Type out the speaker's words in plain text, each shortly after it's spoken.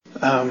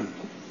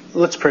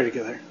Let's pray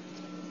together.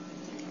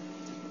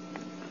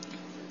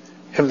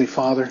 Heavenly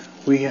Father,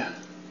 we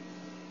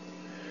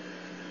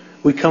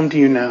come to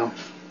you now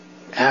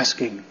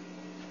asking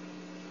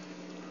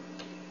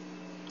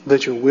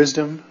that your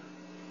wisdom,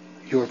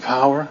 your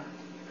power,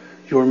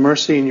 your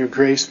mercy, and your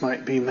grace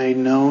might be made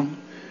known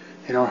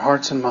in our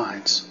hearts and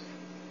minds.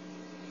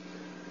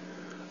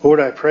 Lord,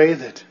 I pray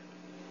that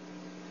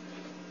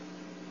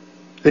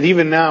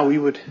even now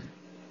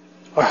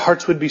our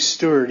hearts would be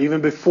stirred,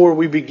 even before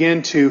we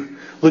begin to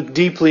look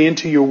deeply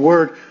into your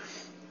word,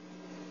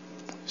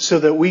 so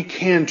that we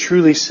can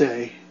truly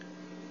say,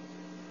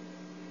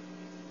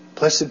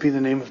 blessed be the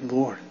name of the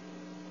Lord.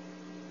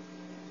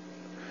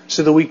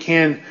 So that we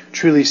can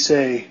truly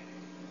say,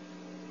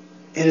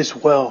 it is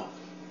well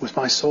with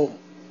my soul.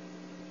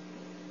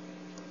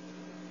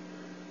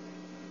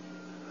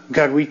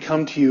 God, we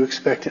come to you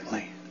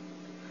expectantly,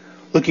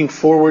 looking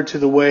forward to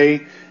the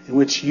way in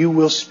which you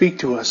will speak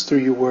to us through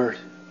your word.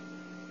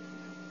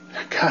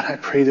 God, I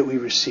pray that we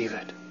receive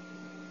it.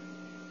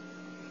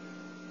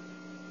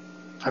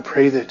 I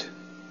pray that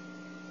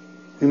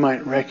we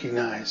might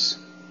recognize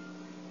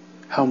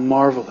how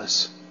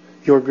marvelous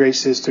your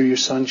grace is through your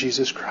Son,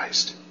 Jesus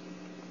Christ.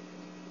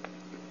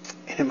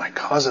 And it might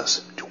cause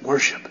us to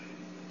worship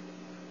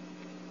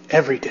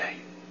every day,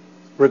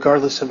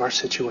 regardless of our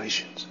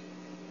situations.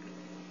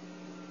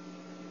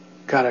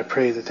 God, I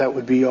pray that that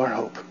would be our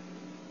hope.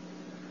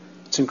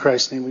 It's in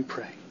Christ's name we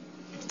pray.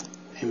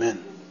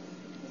 Amen.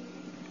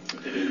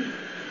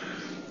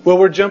 Well,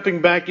 we're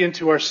jumping back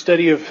into our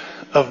study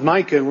of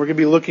Micah, and we're going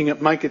to be looking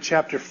at Micah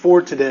chapter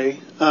 4 today.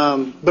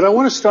 But I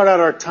want to start out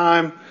our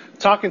time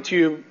talking to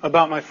you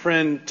about my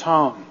friend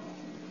Tom.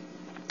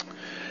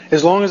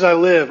 As long as I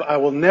live, I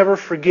will never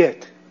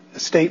forget a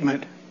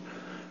statement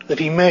that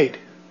he made.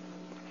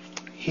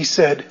 He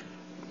said,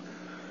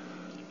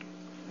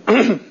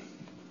 God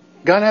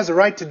has a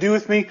right to do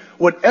with me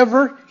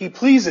whatever He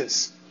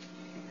pleases.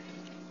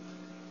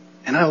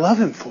 And I love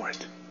Him for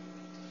it.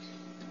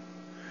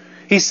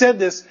 He said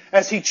this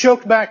as he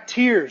choked back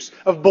tears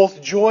of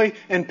both joy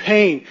and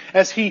pain,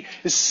 as he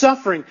is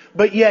suffering,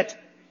 but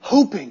yet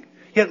hoping,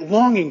 yet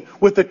longing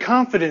with the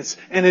confidence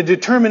and a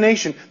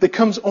determination that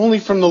comes only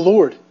from the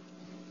Lord.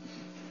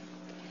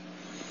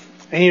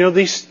 And you know,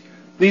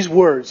 these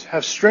words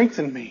have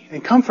strengthened me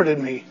and comforted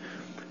me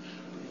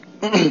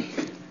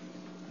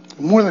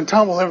more than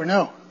Tom will ever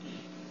know.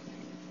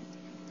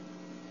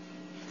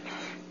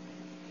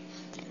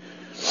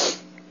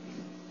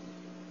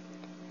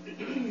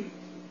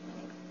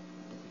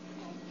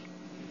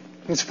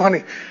 It's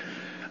funny.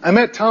 I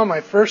met Tom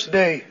my first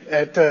day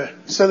at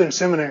Southern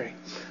Seminary.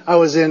 I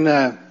was in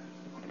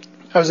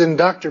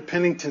Dr.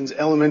 Pennington's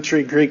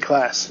elementary Greek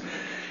class,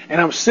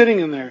 and I'm sitting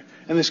in there,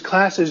 and this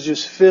class is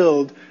just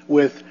filled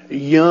with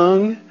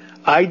young,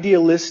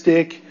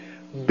 idealistic,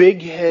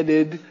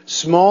 big-headed,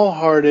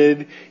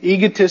 small-hearted,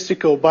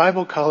 egotistical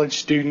Bible college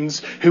students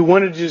who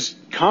want to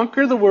just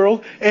conquer the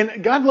world.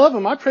 And God love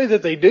them. I pray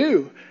that they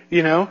do,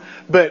 you know.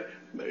 But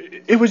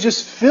it was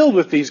just filled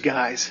with these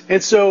guys.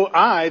 And so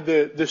I,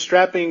 the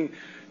strapping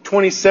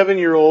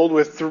 27-year-old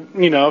with,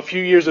 a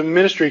few years of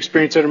ministry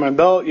experience under my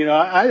belt,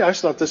 I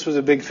just thought this was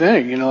a big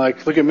thing.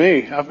 Like, look at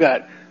me.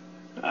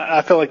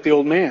 I felt like the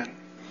old man.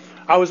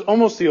 I was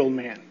almost the old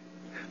man.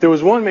 There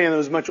was one man that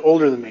was much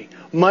older than me.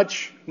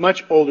 Much,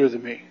 much older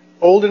than me.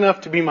 Old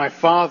enough to be my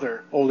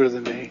father, older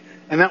than me.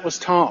 And that was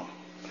Tom.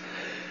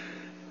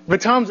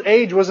 But Tom's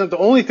age wasn't the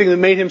only thing that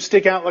made him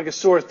stick out like a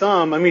sore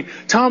thumb. I mean,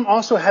 Tom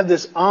also had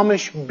this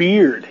Amish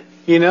beard.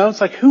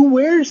 It's like, who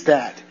wears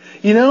that?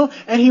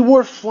 And he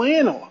wore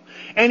flannel.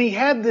 And he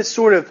had this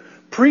sort of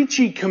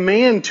preachy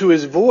command to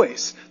his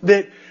voice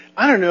that,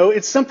 I don't know,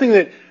 it's something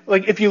that,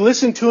 like, if you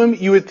listen to him,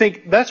 you would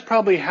think that's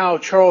probably how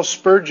Charles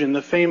Spurgeon,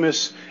 the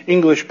famous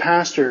English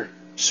pastor,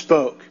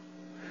 spoke.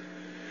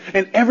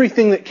 And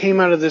everything that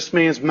came out of this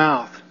man's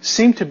mouth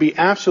seemed to be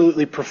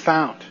absolutely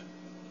profound.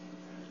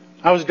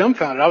 I was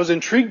dumbfounded. I was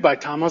intrigued by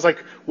Tom. I was like,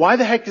 why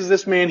the heck is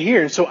this man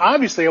here? And so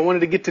obviously I wanted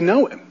to get to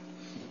know him.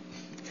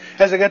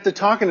 As I got to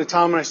talking to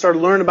Tom and I started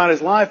learning about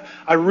his life,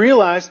 I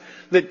realized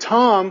that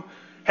Tom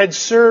had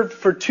served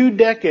for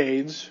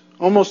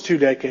almost 2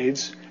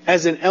 decades,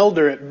 as an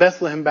elder at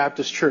Bethlehem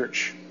Baptist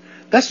Church.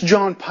 That's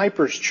John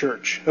Piper's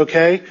church,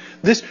 okay?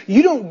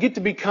 You don't get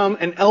to become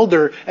an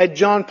elder at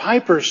John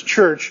Piper's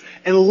church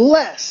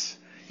unless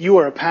you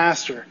are a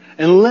pastor,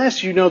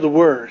 unless you know the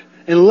Word,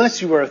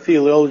 unless you are a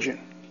theologian.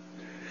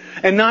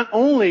 And not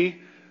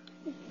only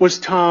was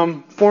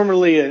Tom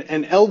formerly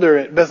an elder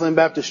at Bethlehem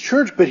Baptist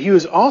Church, but he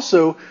was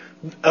also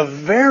a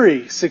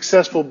very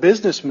successful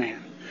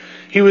businessman.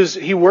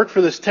 He worked for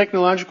this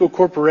technological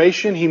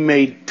corporation. He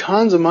made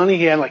tons of money.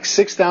 He had like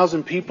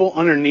 6,000 people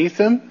underneath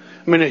him.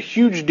 I mean, a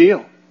huge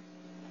deal.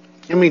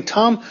 I mean,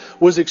 Tom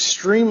was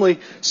extremely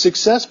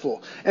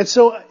successful. And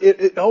so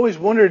I always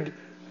wondered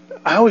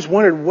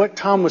what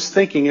Tom was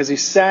thinking as he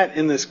sat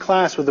in this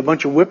class with a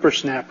bunch of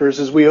whippersnappers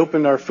as we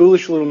opened our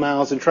foolish little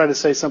mouths and tried to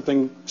say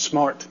something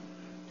smart,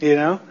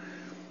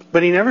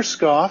 But he never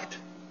scoffed.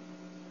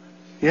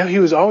 He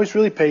was always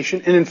really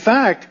patient. And in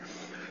fact,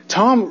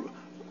 Tom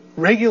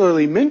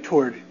regularly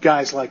mentored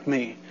guys like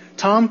me.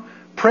 Tom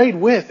prayed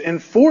with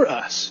and for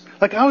us.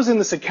 Like, I was in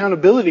this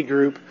accountability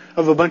group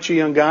of a bunch of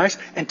young guys,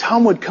 and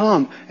Tom would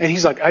come, and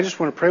he's like, I just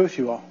want to pray with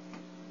you all.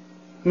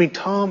 I mean,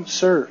 Tom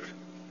served.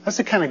 That's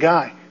the kind of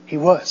guy he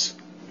was.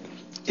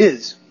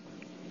 Is.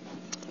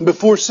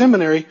 Before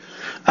seminary,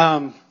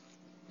 Tom's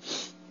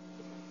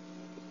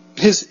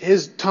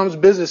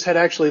business had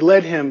actually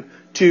led him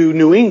to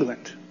New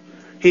England.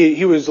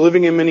 He was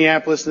living in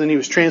Minneapolis, and then he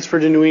was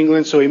transferred to New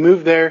England, so he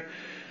moved there.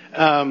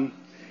 And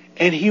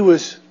he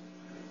was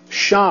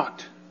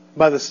shocked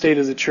by the state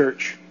of the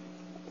church,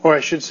 or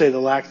I should say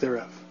the lack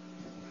thereof.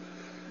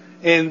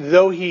 And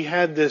though he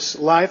had this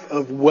life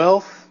of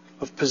wealth,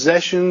 of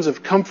possessions,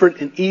 of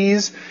comfort and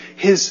ease,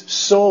 his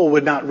soul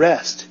would not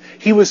rest.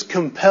 He was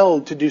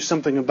compelled to do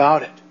something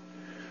about it.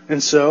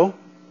 And so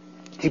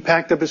he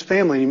packed up his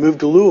family and he moved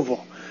to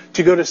Louisville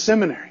to go to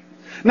seminary.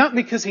 Not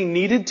because he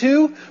needed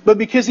to, but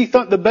because he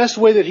thought the best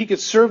way that he could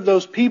serve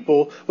those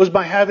people was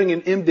by having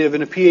an MDiv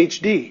and a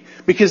PhD.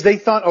 Because they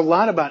thought a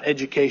lot about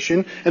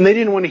education, and they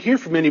didn't want to hear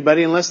from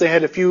anybody unless they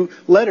had a few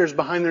letters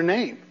behind their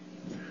name.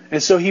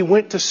 And so he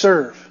went to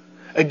serve.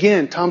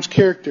 Again, Tom's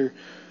character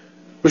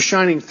was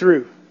shining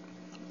through.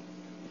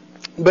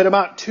 But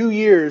about 2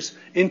 years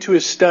into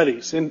his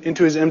studies,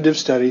 into his MDiv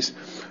studies,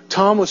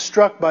 Tom was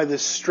struck by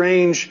this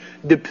strange,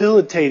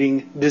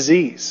 debilitating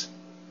disease.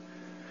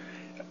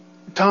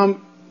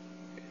 Tom,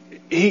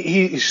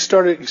 he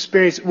started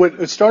experiencing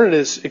what started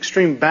as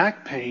extreme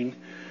back pain,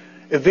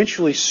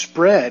 eventually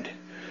spread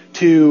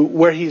to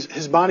where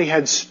his body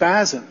had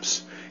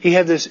spasms. He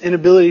had this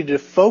inability to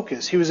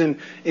focus. He was in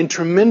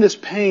tremendous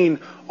pain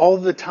all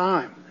the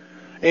time.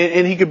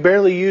 And he could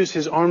barely use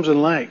his arms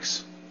and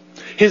legs.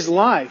 His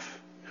life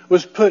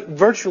was put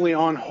virtually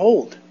on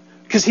hold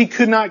because he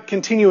could not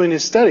continue in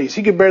his studies.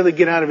 He could barely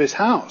get out of his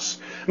house.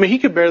 I mean, he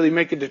could barely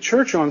make it to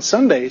church on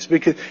Sundays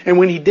and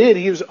when he did,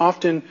 he was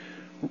often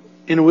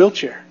in a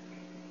wheelchair.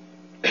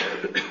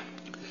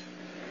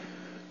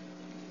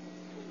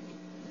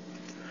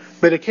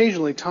 But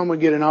occasionally, Tom would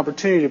get an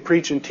opportunity to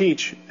preach and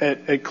teach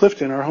at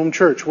Clifton, our home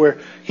church, where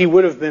he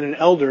would have been an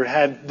elder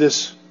had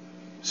this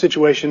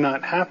situation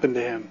not happened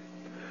to him.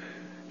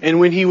 And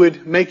when he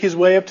would make his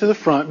way up to the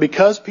front,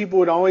 because people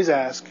would always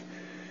ask,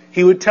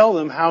 he would tell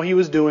them how he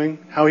was doing,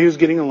 how he was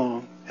getting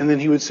along, and then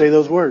he would say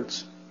those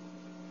words.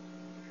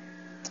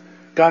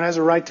 God has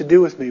a right to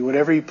do with me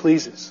whatever He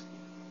pleases.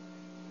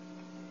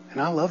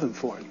 And I love Him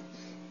for it.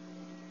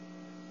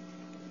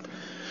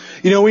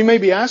 You know, we may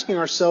be asking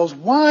ourselves,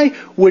 why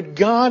would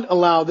God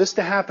allow this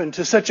to happen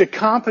to such a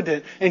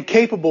competent and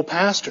capable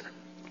pastor?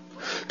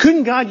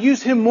 Couldn't God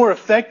use him more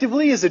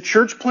effectively as a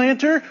church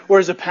planter or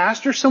as a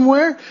pastor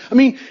somewhere? I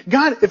mean,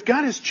 if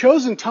God has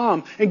chosen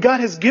Tom and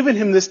God has given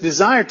him this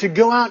desire to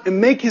go out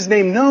and make His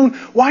name known,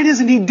 why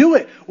doesn't He do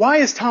it? Why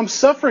is Tom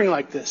suffering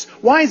like this?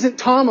 Why isn't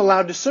Tom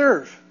allowed to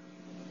serve?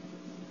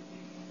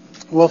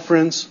 Well,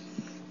 friends,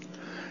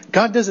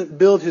 God doesn't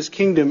build His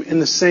kingdom in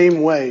the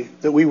same way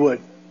that we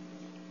would.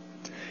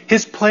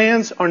 His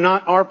plans are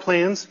not our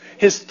plans.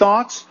 His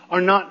thoughts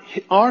are not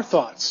our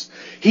thoughts.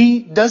 He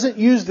doesn't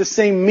use the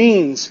same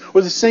means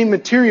or the same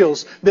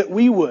materials that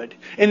we would.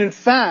 And in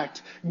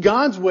fact,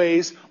 God's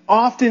ways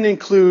often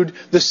include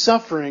the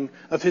suffering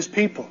of His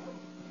people.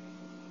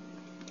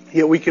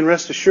 Yet we can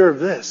rest assured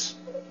of this,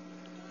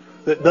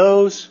 that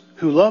those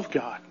who love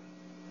God,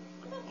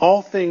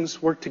 all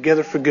things work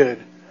together for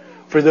good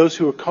for those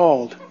who are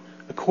called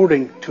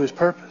according to His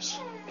purpose.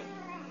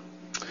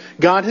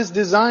 God has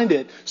designed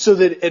it so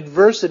that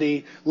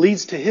adversity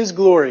leads to His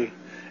glory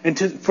and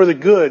for the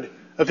good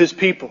of His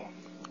people.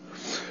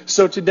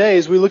 So today,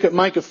 as we look at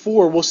Micah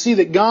 4, we'll see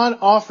that God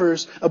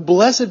offers a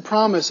blessed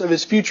promise of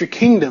His future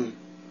kingdom.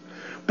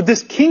 But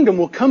this kingdom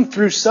will come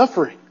through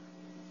suffering.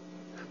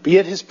 But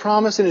yet His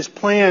promise and His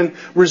plan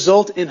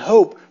result in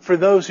hope for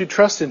those who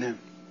trust in Him.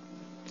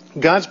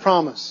 God's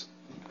promise,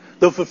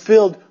 though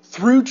fulfilled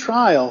through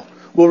trial,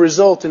 will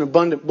result in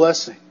abundant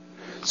blessing.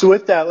 So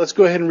with that, let's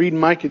go ahead and read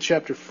Micah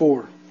chapter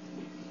 4.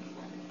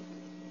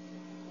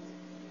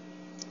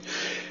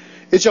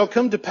 It shall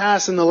come to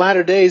pass in the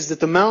latter days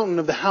that the mountain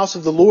of the house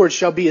of the Lord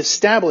shall be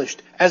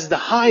established as the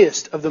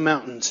highest of the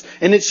mountains,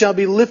 and it shall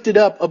be lifted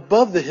up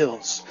above the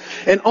hills.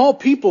 And all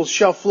peoples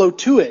shall flow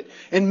to it,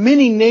 and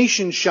many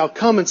nations shall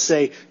come and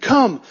say,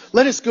 Come,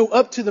 let us go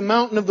up to the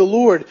mountain of the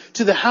Lord,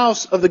 to the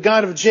house of the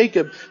God of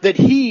Jacob, that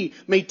He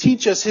may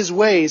teach us His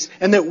ways,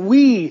 and that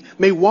we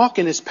may walk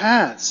in His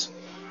paths.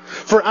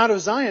 For out of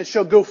Zion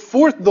shall go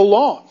forth the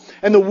law,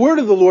 and the word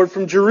of the Lord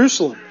from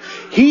Jerusalem.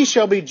 He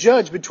shall be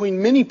judge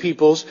between many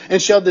peoples,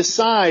 and shall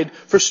decide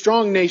for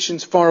strong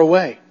nations far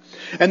away.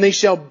 And they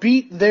shall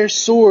beat their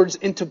swords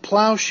into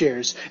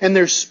plowshares, and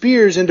their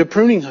spears into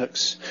pruning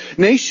hooks.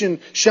 Nation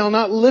shall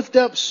not lift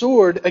up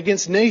sword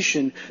against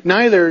nation,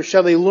 neither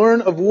shall they learn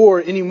of war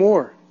any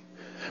more.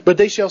 But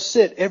they shall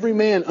sit every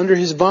man under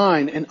his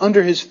vine and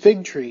under his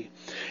fig tree,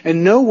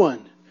 and no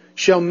one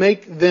shall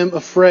make them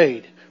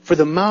afraid. For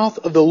the mouth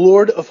of the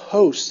Lord of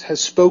hosts has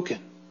spoken.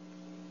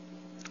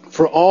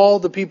 For all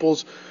the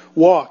peoples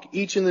walk,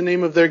 each in the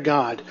name of their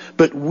God,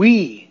 but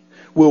we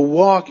will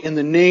walk in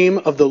the name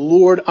of the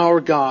Lord our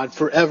God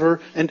forever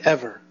and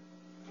ever.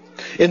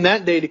 In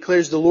that day,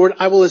 declares the Lord,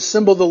 I will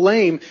assemble the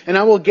lame, and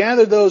I will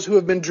gather those who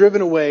have been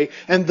driven away,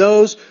 and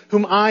those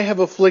whom I have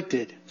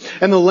afflicted.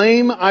 And the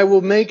lame I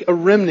will make a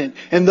remnant,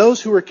 and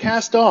those who are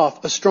cast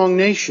off a strong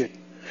nation.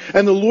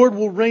 And the Lord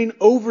will reign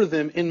over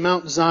them in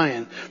Mount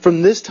Zion,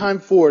 from this time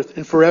forth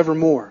and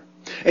forevermore.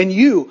 And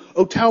you,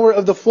 O tower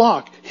of the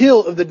flock,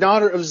 hill of the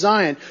daughter of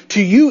Zion,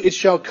 to you it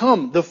shall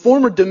come, the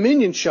former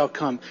dominion shall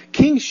come,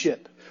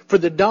 kingship for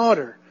the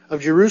daughter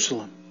of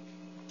Jerusalem.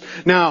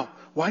 Now,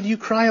 why do you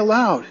cry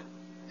aloud?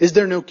 Is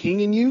there no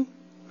king in you?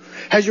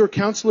 Has your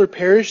counselor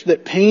perished,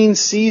 that pain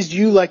seized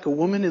you like a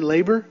woman in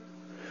labor?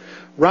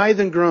 Writhe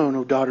and groan,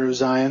 O daughter of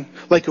Zion,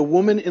 like a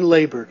woman in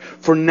labor.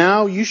 For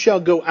now you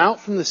shall go out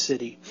from the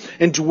city,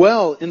 and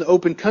dwell in the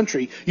open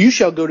country. You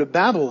shall go to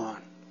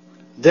Babylon.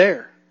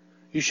 There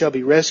you shall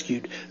be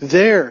rescued.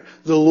 There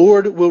the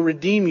Lord will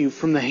redeem you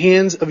from the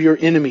hands of your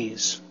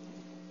enemies.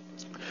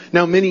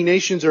 Now many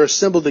nations are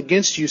assembled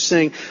against you,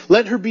 saying,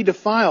 let her be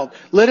defiled.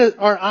 Let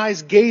our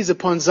eyes gaze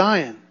upon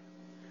Zion.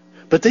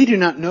 But they do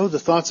not know the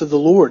thoughts of the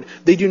Lord.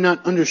 They do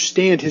not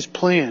understand His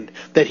plan,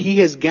 that He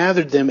has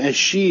gathered them as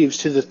sheaves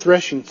to the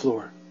threshing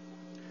floor.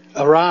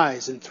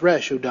 Arise and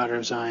thresh, O daughter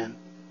of Zion.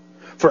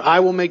 For I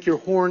will make your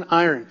horn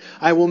iron.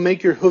 I will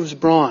make your hooves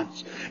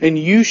bronze. And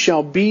you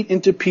shall beat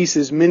into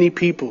pieces many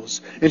peoples,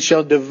 and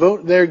shall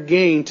devote their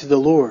gain to the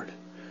Lord,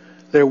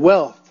 their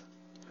wealth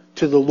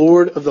to the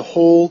Lord of the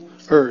whole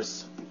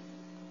earth.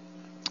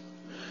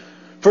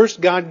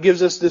 First, God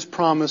gives us this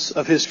promise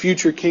of His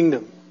future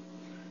kingdom.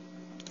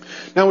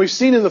 Now we've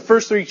seen in the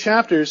first 3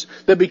 chapters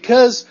that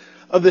because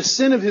of the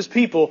sin of His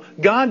people,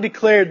 God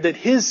declared that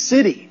His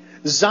city,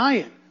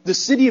 Zion, the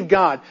city of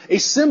God, a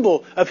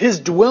symbol of His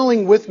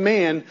dwelling with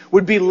man,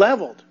 would be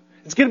leveled.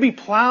 It's going to be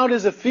plowed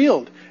as a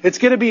field. It's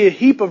going to be a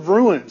heap of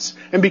ruins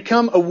and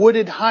become a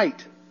wooded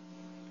height.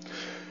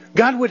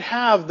 God would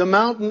have the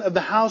mountain of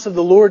the house of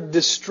the Lord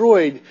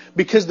destroyed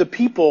because the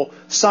people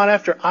sought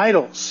after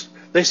idols.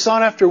 They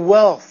sought after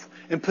wealth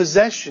and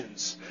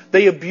possessions.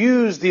 They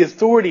abused the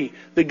authority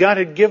that God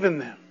had given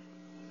them.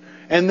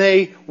 And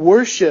they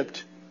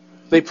worshipped,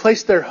 they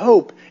placed their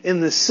hope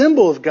in the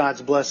symbol of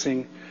God's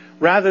blessing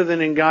rather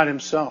than in God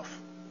Himself.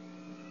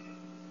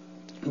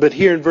 But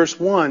here in verse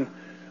 1,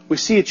 we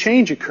see a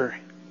change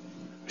occurring.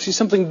 We see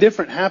something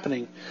different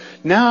happening.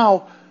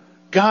 Now,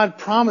 God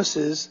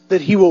promises that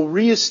He will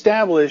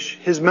reestablish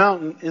His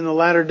mountain in the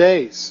latter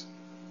days.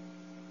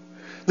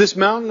 This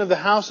mountain of the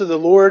house of the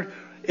Lord,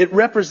 it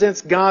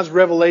represents God's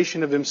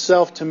revelation of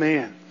Himself to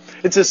man.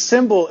 It's a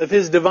symbol of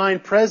His divine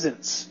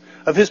presence,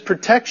 of His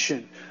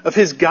protection, of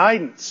His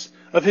guidance,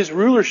 of His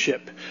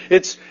rulership.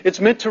 It's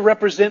meant to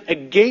represent a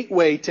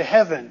gateway to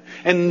heaven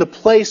and the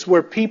place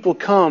where people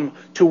come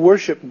to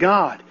worship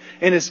God.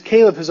 And as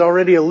Caleb has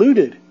already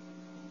alluded,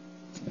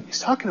 he's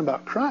talking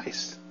about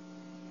Christ.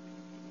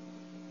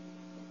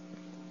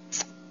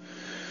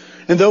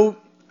 And though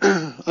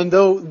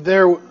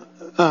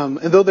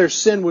their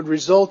sin would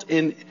result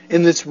in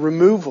this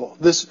removal,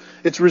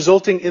 it's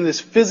resulting in this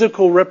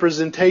physical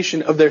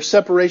representation of their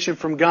separation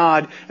from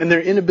God and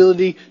their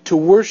inability to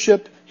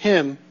worship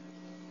Him,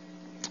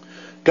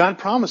 God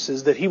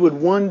promises that He would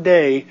one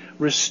day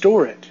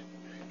restore it.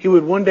 He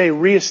would one day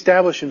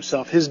reestablish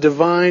Himself, His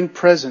divine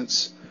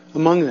presence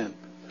among them.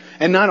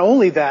 And not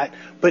only that,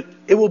 but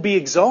it will be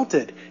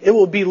exalted. It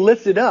will be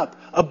lifted up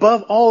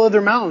above all other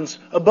mountains,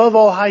 above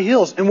all high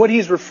hills. And what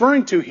He's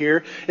referring to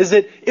here is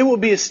that it will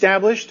be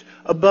established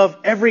above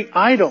every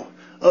idol,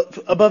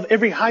 above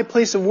every high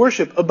place of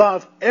worship,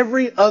 above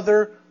every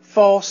other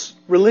false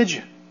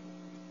religion.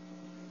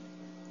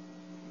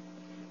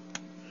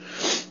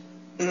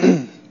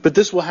 But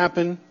this will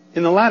happen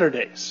in the latter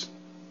days.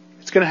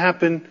 It's going to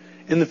happen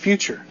in the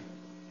future.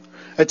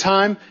 A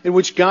time in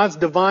which God's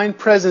divine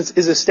presence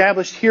is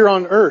established here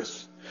on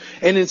earth,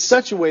 and in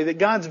such a way that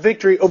God's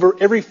victory over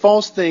every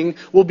false thing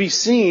will be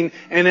seen,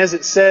 and as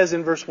it says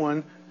in verse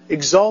 1,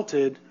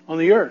 exalted on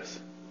the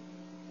earth.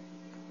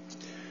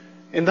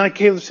 And like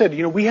Caleb said,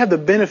 we have the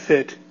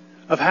benefit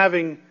of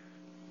having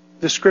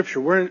the Scripture.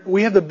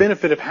 We have the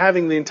benefit of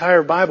having the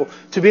entire Bible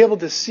to be able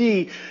to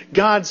see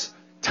God's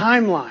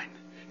timeline,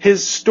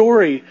 His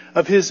story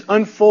of His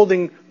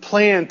unfolding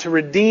plan to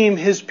redeem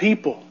His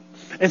people.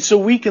 And so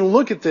we can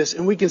look at this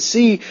and we can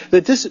see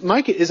that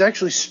Micah is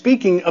actually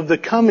speaking of the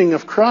coming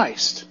of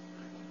Christ.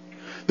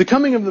 The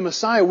coming of the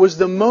Messiah was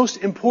the most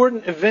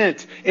important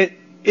event. It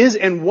is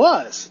and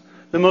was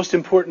the most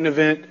important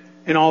event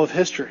in all of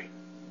history.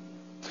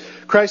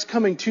 Christ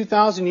coming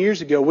 2,000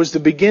 years ago was the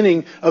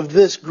beginning of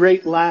this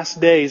great last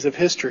days of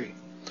history.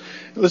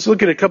 Let's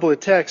look at a couple of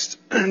texts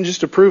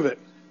just to prove it.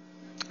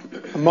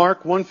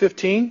 Mark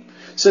 1:15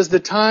 says, the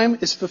time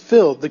is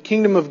fulfilled. The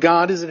kingdom of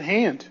God is at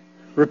hand.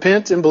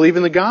 Repent and believe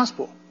in the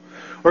gospel.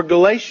 Or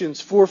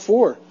Galatians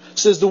 4:4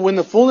 says that when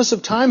the fullness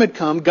of time had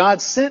come,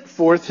 God sent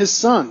forth His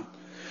Son.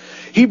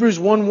 Hebrews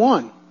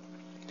 1:1.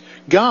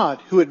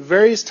 God, who at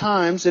various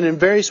times and in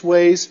various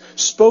ways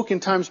spoke in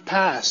times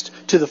past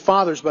to the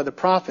fathers by the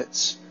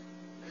prophets.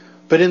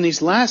 But in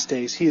these last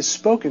days, He has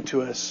spoken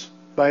to us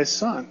by His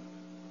Son.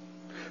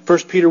 1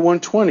 Peter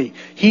 1:20,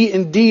 He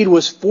indeed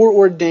was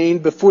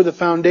foreordained before the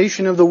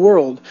foundation of the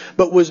world,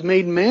 but was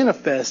made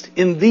manifest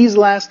in these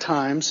last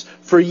times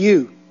for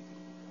you.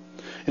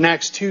 In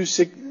Acts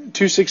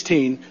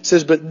 2:16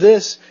 says, But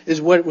this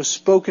is what was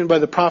spoken by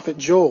the prophet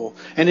Joel,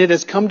 and it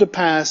has come to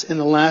pass in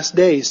the last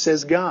days,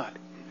 says God.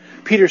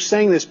 Peter's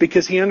saying this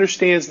because he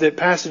understands that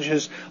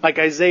passages like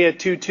Isaiah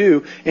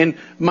 2:2 and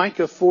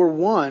Micah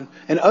 4:1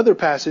 and other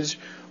passages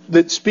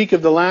that speak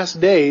of the last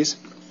days,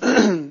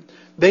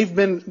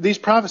 these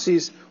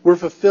prophecies were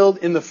fulfilled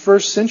in the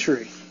first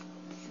century.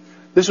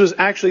 This was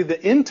actually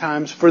the end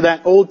times for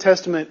that Old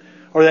Testament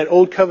or that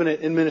Old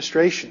Covenant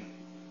administration.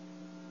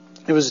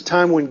 It was a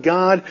time when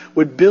God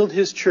would build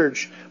His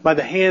church by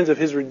the hands of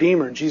His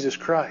Redeemer, Jesus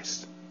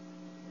Christ.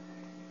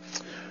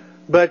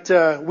 But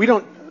we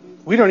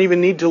don't even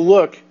need to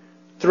look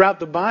throughout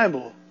the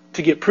Bible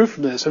to get proof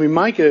of this. I mean,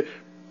 Micah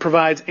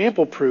provides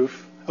ample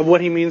proof of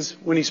what he means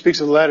when he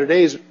speaks of the latter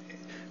days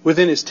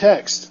within his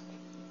text.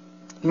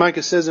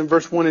 Micah says in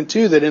verse 1 and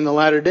 2 that in the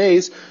latter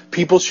days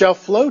people shall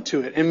flow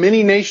to it, and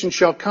many nations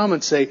shall come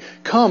and say,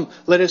 Come,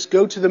 let us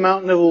go to the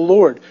mountain of the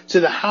Lord,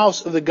 to the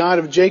house of the God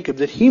of Jacob,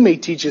 that He may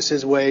teach us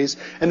His ways,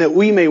 and that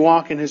we may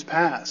walk in His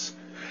paths.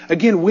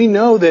 Again, we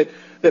know that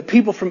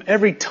people from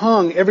every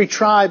tongue, every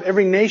tribe,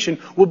 every nation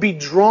will be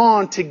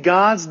drawn to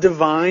God's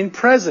divine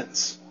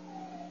presence.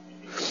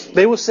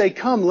 They will say,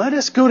 Come, let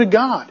us go to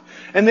God.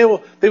 And they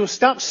will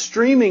stop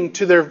streaming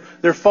to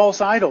their false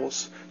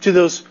idols, to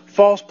those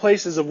false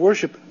places of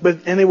worship,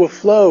 and they will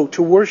flow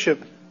to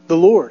worship the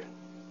Lord.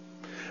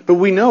 But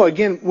we know,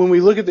 again, when we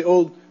look at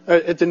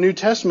the New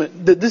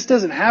Testament, that this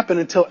doesn't happen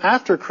until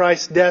after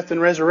Christ's death and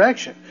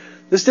resurrection.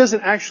 This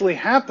doesn't actually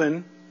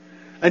happen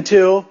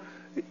until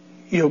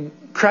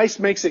Christ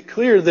makes it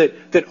clear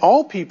that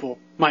all people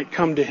might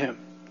come to Him,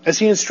 as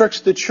He instructs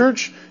the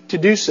church to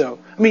do so.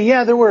 I mean,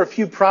 there were a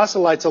few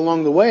proselytes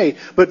along the way,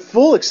 but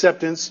full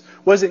acceptance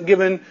wasn't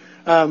given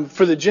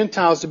for the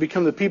Gentiles to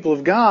become the people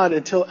of God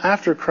until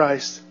after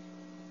Christ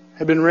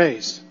had been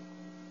raised.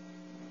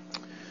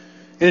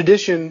 In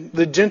addition,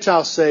 the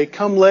Gentiles say,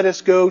 Come, let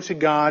us go to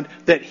God,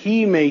 that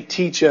He may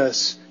teach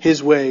us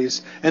His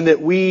ways, and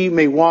that we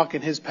may walk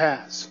in His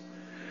paths.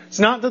 It's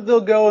not that they'll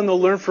go and they'll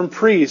learn from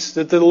priests,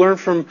 that they'll learn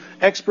from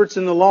experts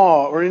in the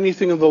law or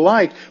anything of the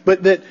like,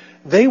 but that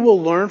they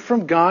will learn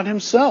from God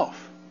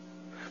Himself.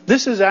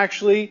 This is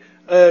actually,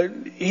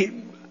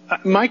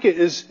 Micah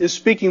is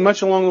speaking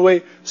much along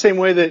the same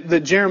way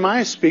that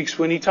Jeremiah speaks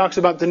when he talks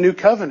about the new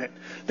covenant.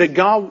 That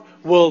God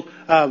will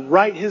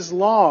write His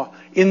law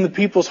in the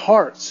people's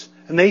hearts,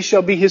 and they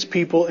shall be His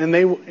people,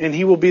 and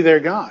He will be their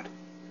God.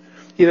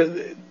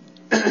 And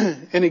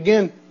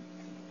again,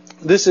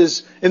 this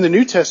is in the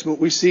New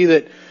Testament. We see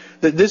that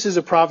this is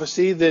a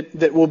prophecy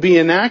that will be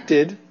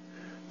enacted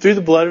through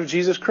the blood of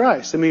Jesus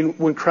Christ. I mean,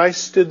 when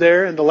Christ stood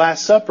there in the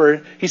Last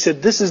Supper, He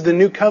said, This is the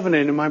new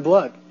covenant in my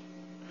blood.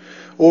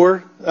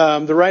 Or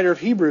the writer of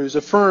Hebrews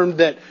affirmed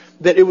that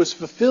it was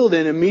fulfilled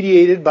in and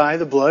mediated by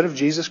the blood of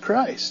Jesus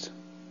Christ.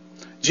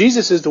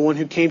 Jesus is the one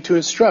who came to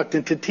instruct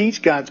and to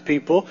teach God's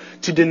people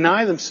to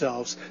deny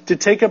themselves, to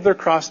take up their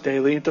cross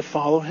daily, and to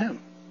follow Him.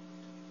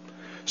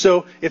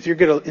 So if you're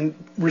going to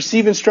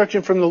receive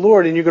instruction from the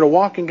Lord and you're going to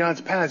walk in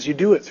God's paths, you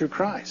do it through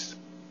Christ.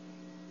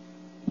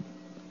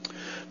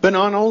 But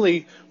not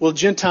only will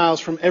Gentiles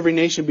from every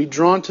nation be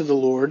drawn to the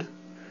Lord,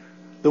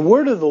 the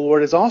word of the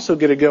Lord is also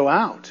going to go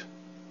out.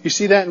 You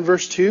see that in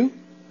verse 2?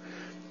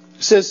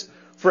 It says,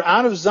 For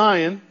out of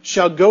Zion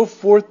shall go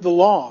forth the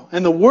law,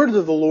 and the word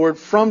of the Lord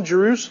from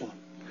Jerusalem.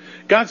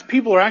 God's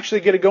people are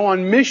actually going to go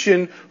on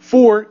mission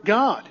for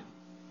God.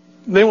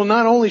 They will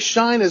not only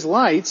shine as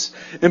lights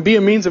and be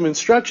a means of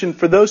instruction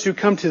for those who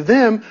come to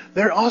them,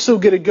 they're also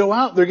going to go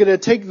out. They're going to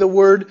take the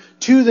word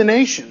to the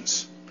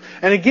nations.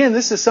 And again,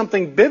 this is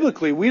something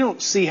biblically we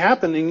don't see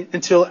happening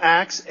until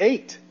Acts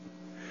 8.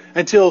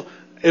 Until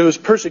it was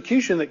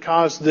persecution that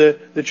caused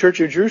the church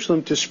of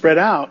Jerusalem to spread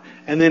out.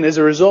 And then as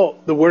a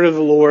result, the word of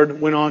the Lord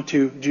went on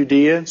to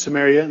Judea,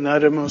 Samaria, and the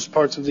uttermost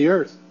parts of the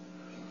earth.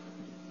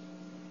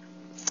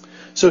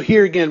 So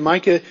here again,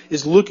 Micah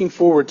is looking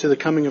forward to the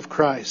coming of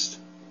Christ.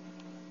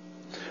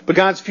 But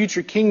God's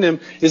future kingdom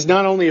is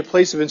not only a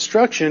place of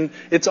instruction,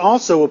 it's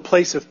also a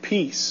place of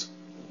peace.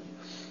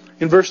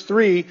 In verse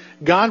 3,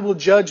 God will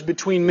judge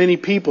between many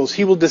peoples.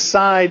 He will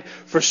decide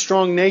for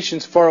strong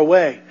nations far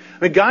away.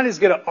 I mean, God is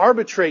going to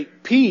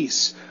arbitrate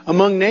peace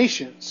among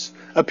nations.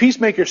 A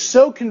peacemaker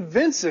so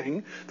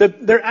convincing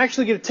that they're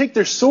actually going to take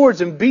their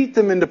swords and beat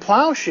them into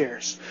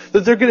plowshares.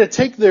 That they're going to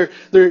take their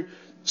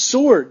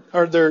sword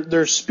or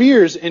their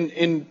spears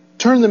and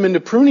turn them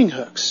into pruning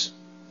hooks.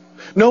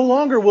 No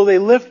longer will they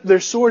lift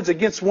their swords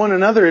against one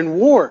another in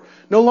war.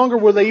 No longer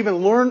will they even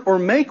learn or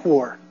make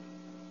war.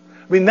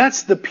 I mean,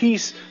 that's the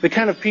peace, the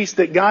kind of peace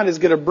that God is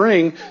going to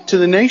bring to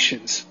the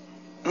nations.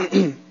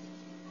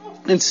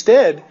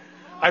 Instead,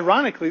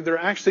 Ironically, they're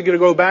actually going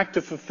to go back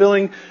to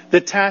fulfilling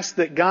the task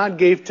that God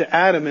gave to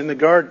Adam in the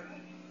garden.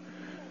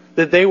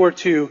 That they were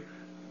to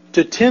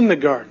tend the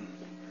garden.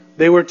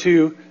 They were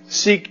to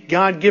seek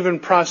God-given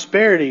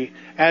prosperity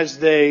as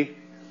they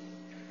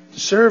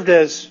served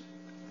as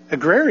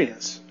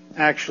agrarians,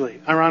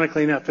 actually,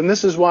 ironically enough. And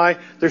this is why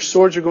their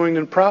swords are going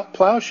into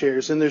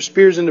plowshares and their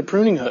spears into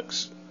pruning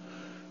hooks.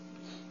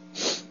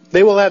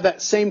 They will have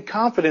that same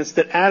confidence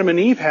that Adam and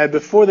Eve had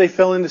before they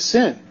fell into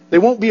sin. They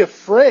won't be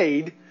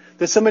afraid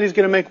that somebody's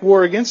going to make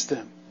war against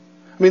them.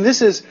 I mean,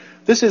 this is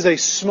a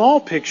small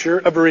picture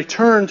of a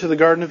return to the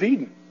Garden of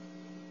Eden.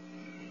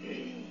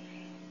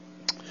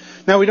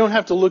 Now, we don't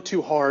have to look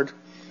too hard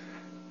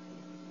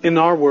in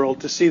our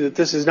world to see that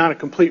this is not a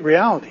complete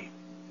reality,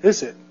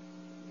 is it?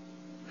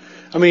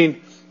 I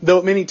mean,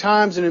 though many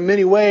times and in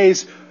many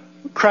ways,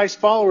 Christ's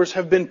followers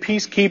have been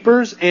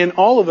peacekeepers, and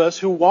all of us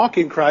who walk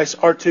in Christ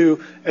are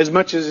to, as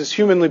much as is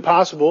humanly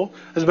possible,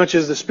 as much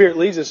as the Spirit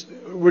leads us,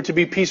 we're to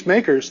be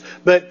peacemakers.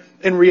 But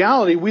in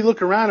reality, we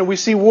look around and we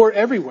see war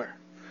everywhere.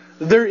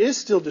 There is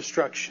still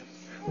destruction.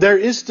 There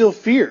is still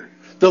fear.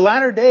 The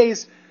latter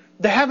days,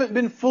 they haven't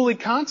been fully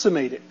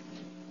consummated.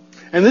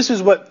 And this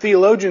is what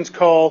theologians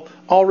call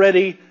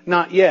already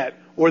not yet,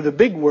 or the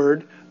big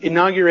word,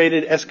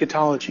 inaugurated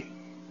eschatology.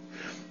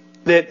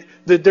 That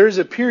there's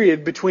a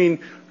period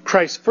between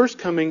Christ's first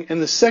coming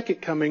and the second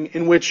coming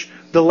in which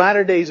the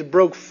latter days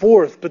broke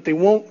forth, but they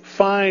won't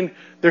find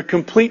their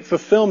complete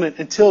fulfillment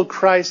until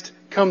Christ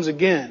comes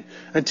again,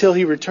 until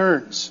He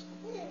returns.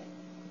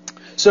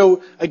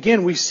 So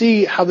again, we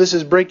see how this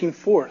is breaking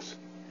forth.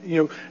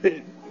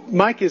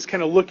 Micah is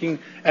kind of looking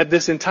at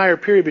this entire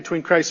period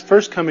between Christ's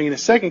first coming and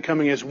His second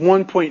coming as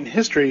one point in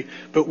history,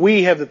 but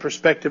we have the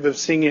perspective of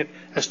seeing it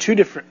as two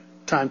different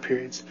time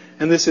periods.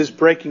 And this is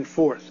breaking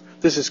forth.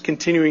 This is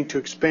continuing to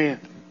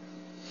expand.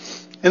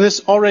 And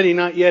this already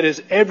not yet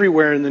is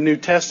everywhere in the New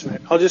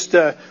Testament. I'll just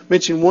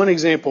mention one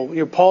example.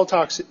 Paul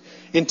talks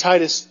in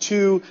Titus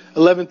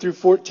 2:11 through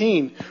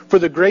 14. For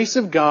the grace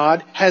of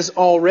God has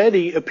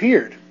already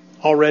appeared.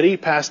 Already,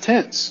 past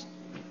tense.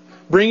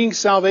 Bringing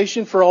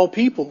salvation for all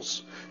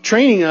peoples.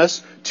 Training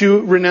us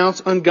to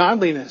renounce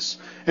ungodliness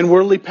and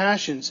worldly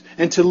passions.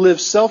 And to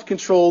live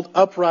self-controlled,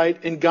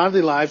 upright, and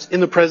godly lives in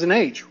the present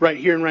age. Right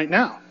here and right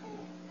now.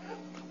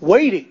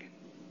 Waiting.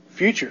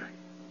 Future.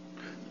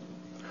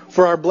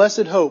 For our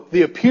blessed hope,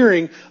 the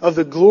appearing of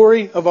the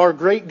glory of our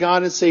great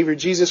God and Savior,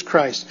 Jesus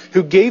Christ,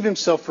 who gave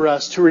Himself for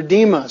us to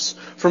redeem us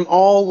from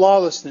all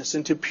lawlessness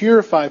and to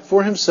purify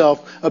for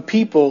Himself a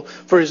people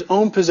for His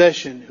own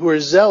possession, who are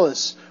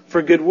zealous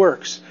for good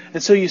works.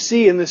 And so you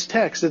see in this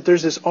text that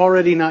there's this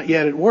already not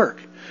yet at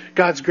work.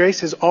 God's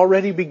grace has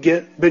already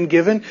been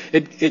given.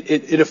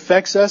 It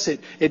affects us.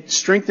 It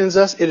strengthens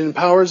us. It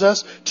empowers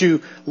us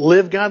to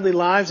live godly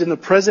lives in the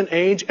present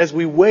age as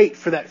we wait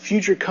for that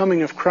future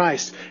coming of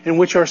Christ in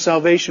which our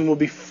salvation will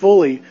be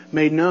fully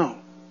made known.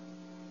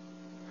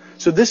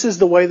 So this is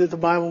the way that the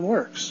Bible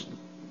works.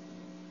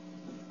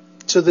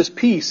 So this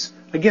peace,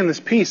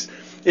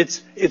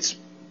 it's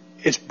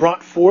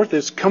brought forth,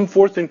 it's come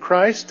forth in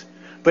Christ,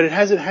 but it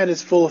hasn't had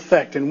its full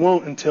effect and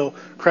won't until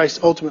Christ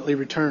ultimately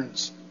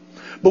returns.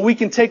 But we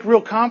can take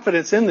real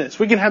confidence in this.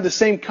 We can have the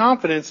same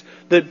confidence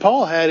that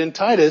Paul had in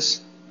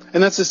Titus.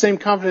 And that's the same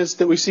confidence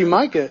that we see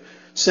Micah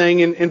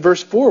saying in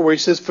verse 4, where he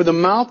says, for the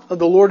mouth of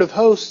the Lord of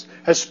hosts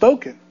has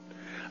spoken.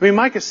 I mean,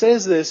 Micah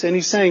says this and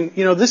he's saying,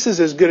 this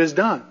is as good as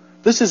done.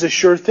 This is a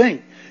sure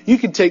thing. You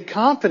can take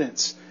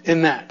confidence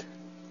in that.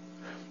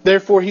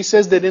 Therefore, he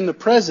says that in the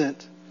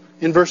present,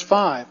 in verse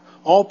 5,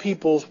 all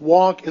peoples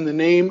walk in the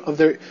name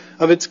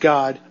of its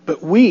God,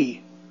 but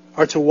we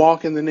are to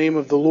walk in the name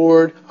of the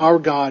Lord our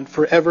God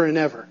forever and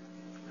ever.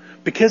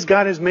 Because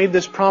God has made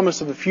this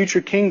promise of a future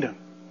kingdom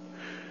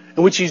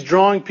in which He's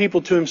drawing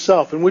people to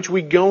Himself, in which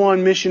we go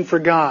on mission for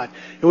God,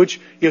 in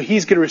which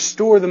He's going to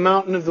restore the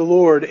mountain of the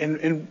Lord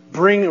and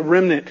bring a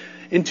remnant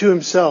into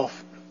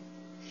Himself.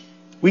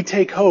 We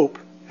take hope,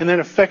 and that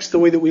affects the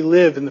way that we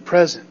live in the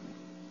present.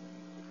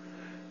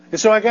 And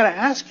so I got to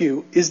ask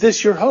you, is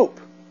this your hope?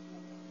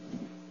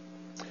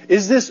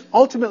 Is this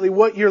ultimately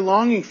what you're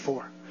longing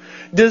for?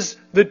 Does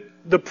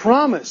the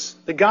promise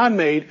that God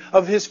made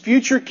of His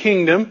future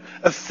kingdom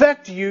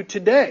affect you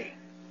today?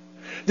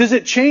 Does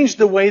it change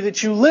the way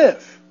that you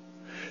live?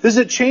 Does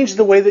it change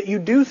the way that you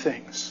do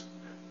things?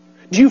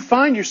 Do you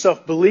find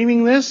yourself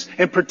believing this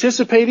and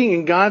participating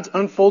in God's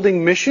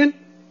unfolding mission?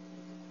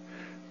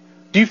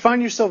 Do you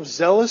find yourself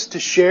zealous to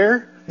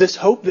share this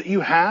hope that you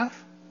have?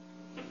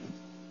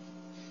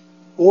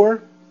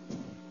 Or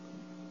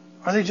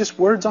are they just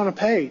words on a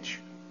page?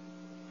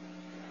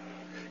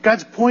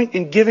 God's point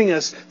in giving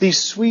us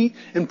these sweet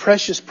and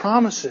precious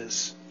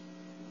promises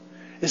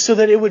is so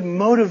that it would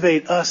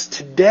motivate us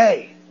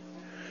today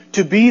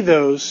to be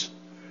those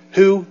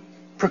who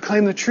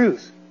proclaim the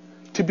truth,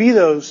 to be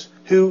those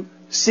who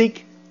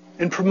seek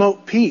and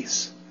promote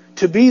peace,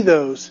 to be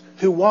those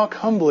who walk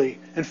humbly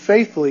and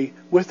faithfully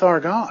with our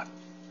God.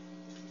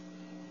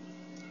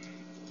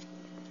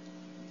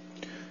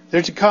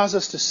 They're to cause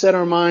us to set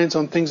our minds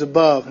on things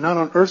above, not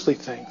on earthly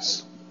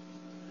things.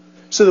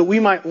 so that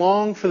we might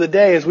long for the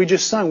day, as we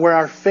just sung, where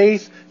our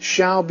faith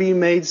shall be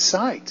made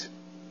sight.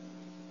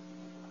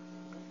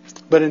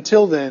 But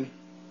until then,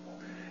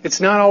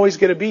 it's not always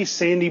going to be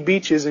sandy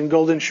beaches and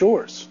golden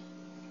shores.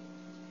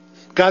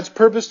 God's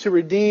purpose to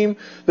redeem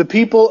the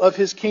people of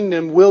His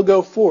kingdom will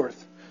go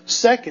forth.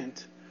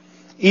 Second,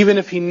 even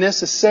if He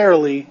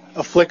necessarily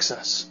afflicts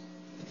us.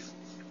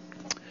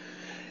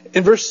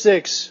 In verse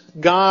 6,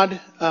 God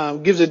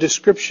gives a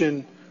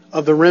description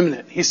of the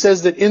remnant. He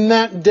says that in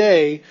that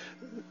day,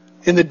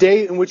 in the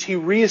day in which He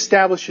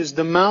reestablishes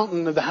the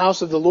mountain of the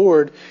house of the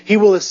Lord, He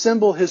will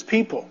assemble His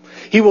people.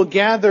 He will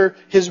gather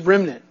His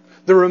remnant,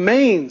 the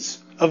remains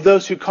of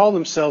those who call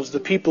themselves the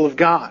people of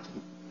God.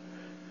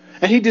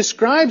 And He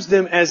describes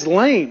them as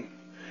lame,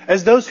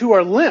 as those who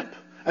are limp,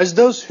 as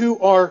those who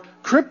are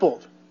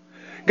crippled.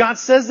 God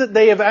says that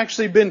they have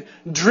actually been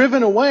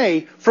driven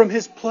away from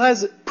His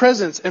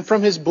presence and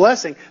from His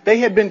blessing. They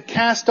had been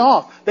cast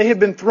off. They had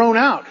been thrown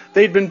out.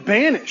 They had been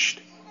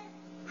banished.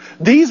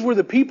 These were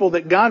the people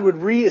that God would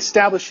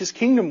reestablish His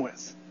kingdom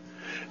with.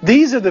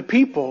 These are the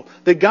people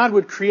that God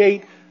would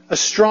create a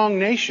strong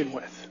nation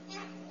with.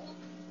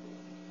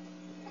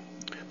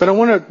 But I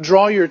want to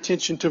draw your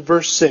attention to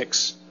verse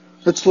 6.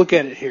 Let's look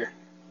at it here.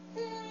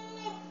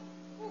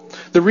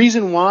 The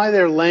reason why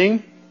they're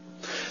lame,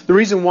 the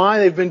reason why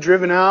they've been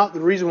driven out, the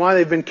reason why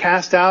they've been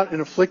cast out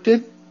and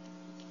afflicted,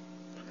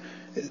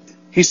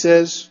 He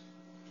says,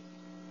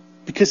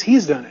 because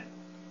He's done it.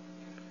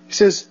 He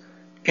says,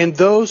 and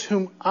those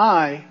whom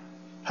I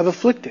have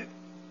afflicted.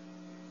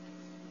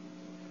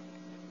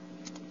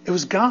 It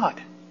was God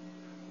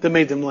that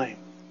made them lame.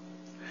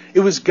 It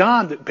was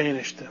God that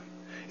banished them.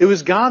 It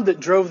was God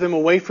that drove them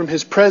away from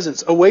His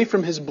presence, away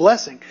from His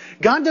blessing.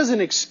 God doesn't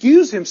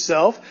excuse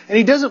Himself, and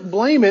He doesn't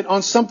blame it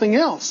on something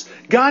else.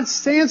 God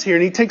stands here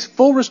and He takes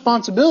full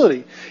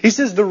responsibility. He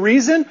says, the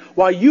reason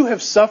why you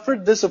have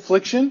suffered this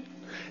affliction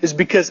is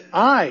because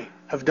I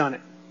have done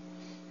it.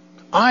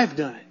 I've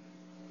done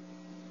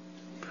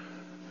it.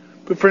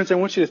 But friends, I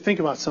want you to think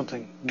about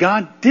something.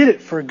 God did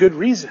it for a good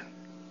reason.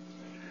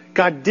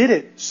 God did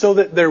it so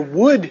that there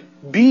would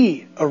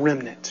be a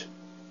remnant.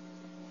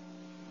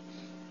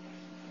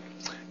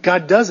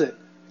 God does it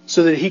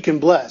so that He can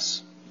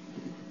bless.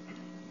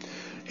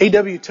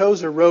 A.W.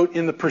 Tozer wrote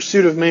in The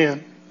Pursuit of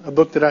Man, a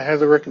book that I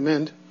highly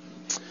recommend,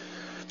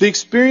 the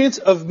experience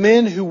of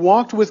men who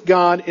walked with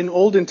God in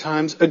olden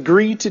times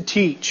agree to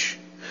teach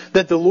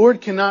that the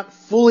Lord cannot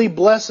fully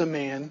bless a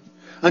man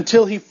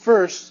until He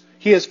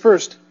has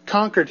first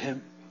conquered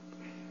him.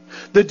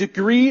 The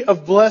degree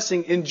of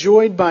blessing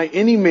enjoyed by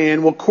any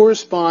man will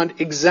correspond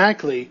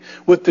exactly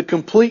with the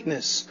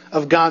completeness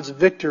of God's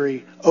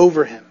victory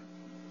over him.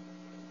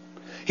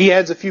 He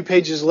adds a few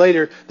pages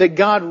later that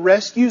God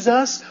rescues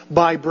us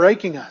by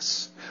breaking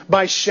us,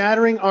 by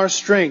shattering our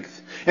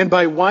strength, and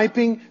by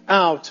wiping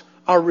out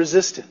our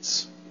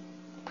resistance.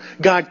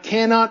 God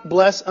cannot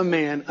bless a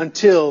man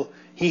until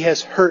He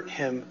has hurt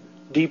him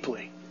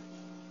deeply.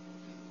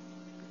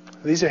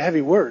 These are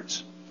heavy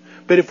words.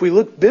 But if we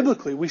look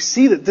biblically, we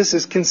see that this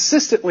is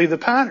consistently the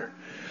pattern.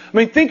 I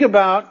mean, think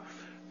about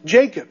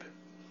Jacob.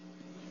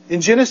 In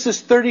Genesis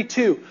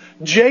 32,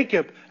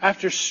 Jacob,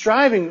 after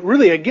striving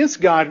really against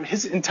God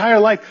his entire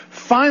life,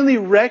 finally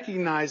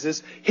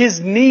recognizes his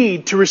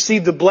need to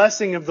receive the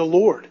blessing of the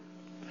Lord.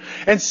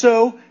 And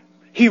so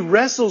he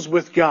wrestles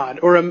with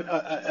God, or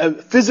a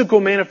physical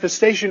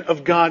manifestation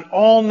of God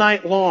all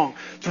night long,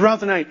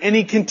 throughout the night. And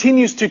he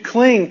continues to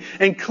cling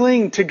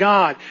to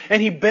God.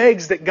 And he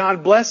begs that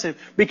God bless him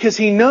because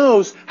he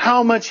knows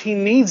how much he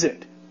needs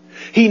it.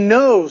 He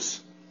knows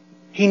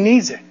he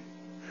needs it.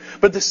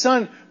 But the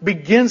sun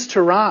begins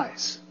to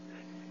rise.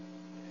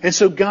 And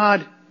so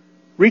God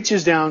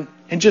reaches down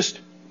and just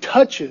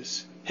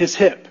touches his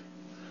hip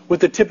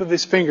with the tip of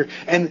his finger.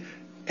 And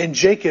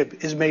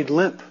Jacob is made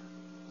limp.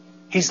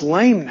 He's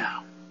lame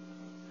now.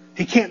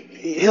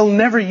 He'll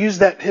never use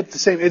that hip the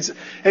same. It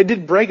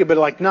did break it, but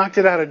it knocked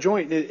it out of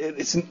joint.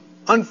 It's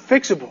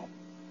unfixable.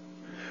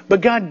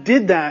 But God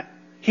did that.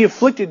 He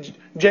afflicted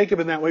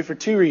Jacob in that way for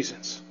two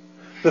reasons.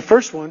 The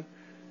first one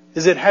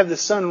is that had the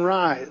sun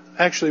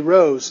actually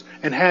rose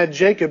and had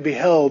Jacob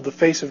beheld the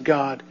face of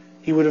God,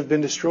 he would have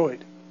been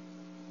destroyed.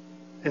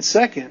 And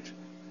second,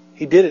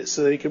 He did it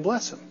so that He could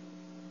bless him.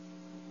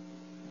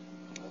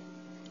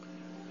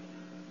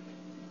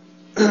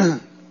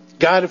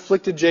 God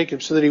afflicted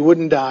Jacob so that he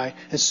wouldn't die,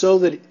 and so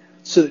that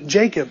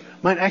Jacob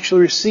might actually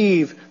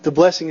receive the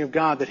blessing of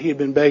God that he had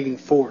been begging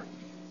for.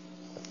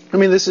 I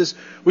mean,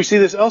 we see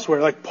this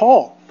elsewhere. Like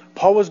Paul.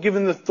 Paul was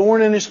given the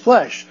thorn in his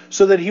flesh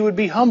so that he would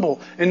be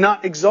humble and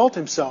not exalt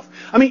himself.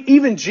 I mean,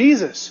 even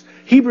Jesus.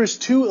 Hebrews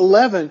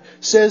 2:11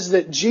 says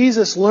that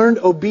Jesus learned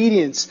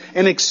obedience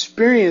and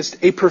experienced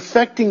a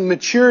perfecting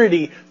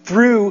maturity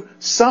through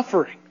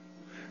suffering.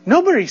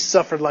 Nobody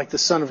suffered like the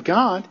Son of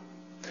God.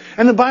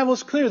 And the Bible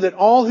is clear that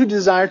all who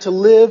desire to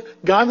live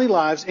godly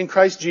lives in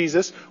Christ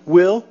Jesus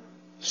will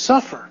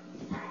suffer.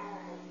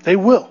 They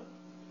will.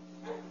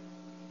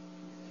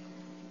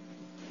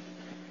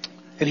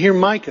 And here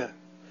Micah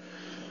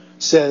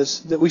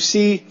says that we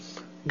see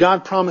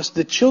God promised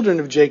the children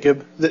of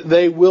Jacob that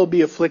they will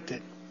be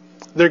afflicted.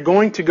 They're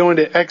going to go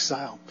into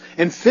exile.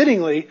 And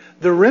fittingly,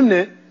 the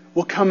remnant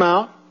will come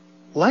out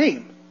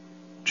lame,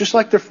 just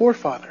like their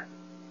forefather.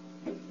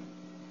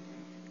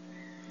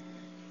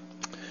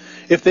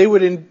 If they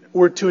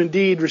were to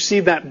indeed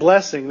receive that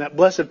blessing, that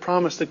blessed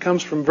promise that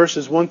comes from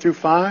verses 1 through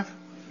 5,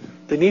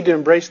 they need to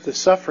embrace the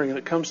suffering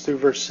that comes through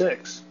verse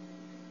 6.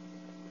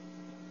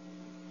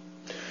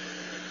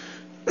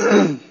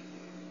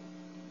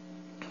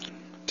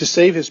 To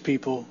save His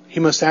people, He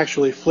must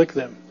actually afflict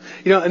them.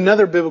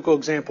 Another biblical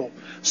example,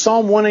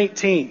 Psalm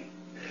 118.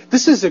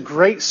 This is a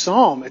great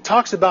psalm. It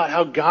talks about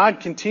how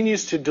God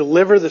continues to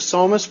deliver the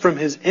psalmist from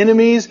his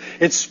enemies.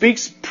 It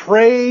speaks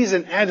praise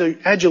and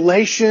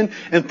adulation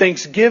and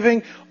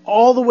thanksgiving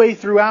all the way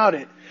throughout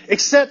it,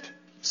 except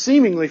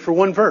seemingly for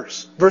one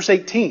verse, verse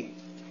 18.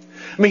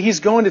 He's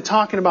going to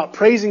talking about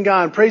praising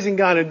God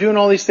and doing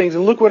all these things.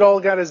 And look what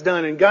all God has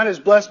done. And God has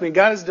blessed me.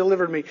 God has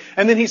delivered me.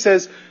 And then he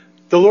says,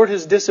 the Lord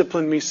has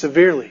disciplined me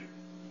severely,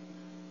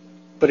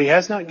 but He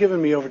has not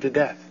given me over to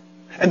death.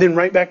 And then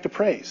right back to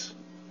praise.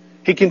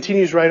 He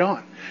continues right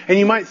on. And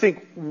you might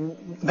think,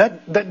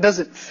 that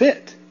doesn't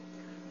fit.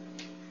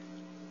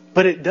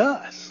 But it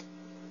does.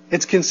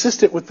 It's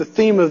consistent with the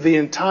theme of the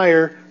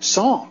entire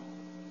psalm.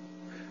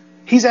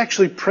 He's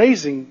actually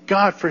praising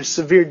God for His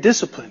severe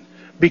discipline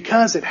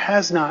because it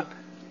has not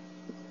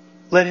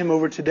led him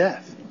over to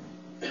death.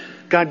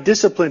 God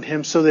disciplined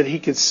him so that He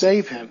could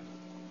save him.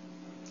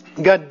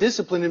 God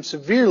disciplined him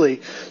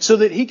severely so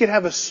that he could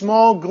have a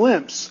small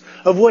glimpse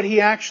of what he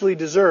actually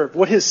deserved,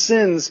 what his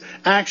sins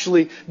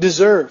actually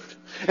deserved,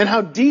 and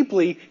how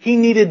deeply he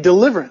needed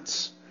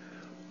deliverance,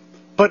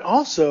 but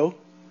also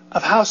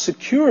of how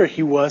secure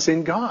he was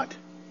in God.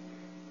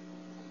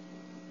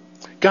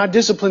 God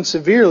disciplined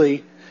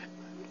severely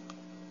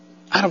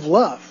out of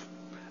love,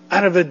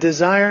 out of a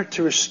desire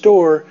to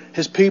restore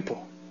His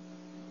people.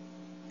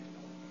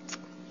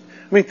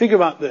 Think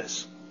about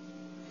this.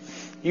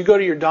 You go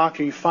to your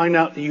doctor, you find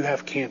out that you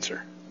have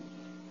cancer.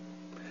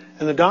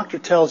 And the doctor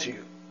tells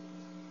you,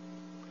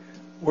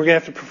 we're going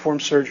to have to perform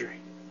surgery.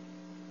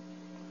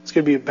 It's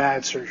going to be a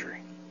bad surgery.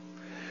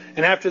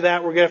 And after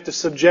that, we're going to have to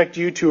subject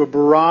you to a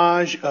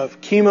barrage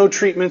of chemo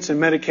treatments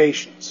and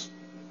medications.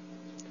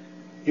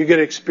 You're going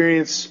to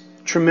experience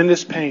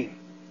tremendous pain.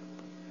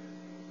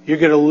 You're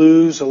going to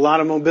lose a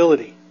lot of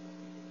mobility.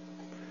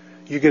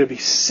 You're going to be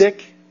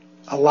sick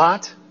a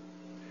lot.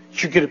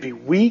 You're going to be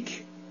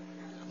weak.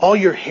 All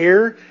your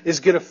hair is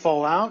going to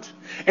fall out.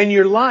 And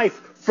your life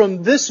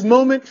from this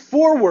moment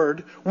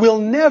forward will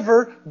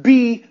never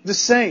be the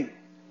same.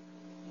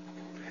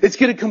 It's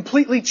going to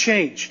completely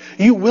change.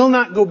 You will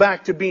not go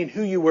back to being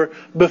who you were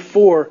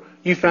before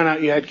you found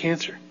out you had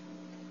cancer.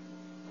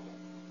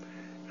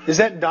 Is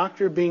that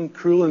doctor being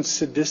cruel and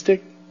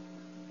sadistic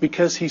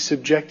because he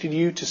subjected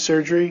you to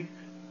surgery,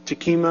 to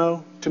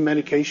chemo, to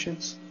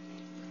medications?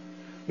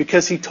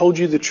 Because he told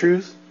you the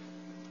truth?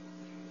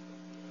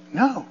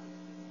 No.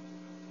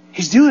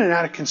 He's doing it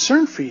out of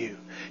concern for you.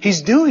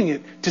 He's doing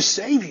it to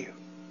save you.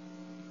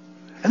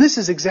 And this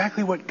is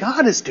exactly what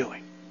God is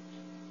doing.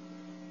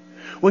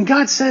 When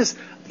God says,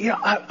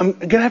 I'm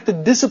going to have to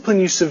discipline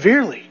you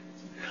severely.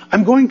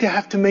 I'm going to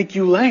have to make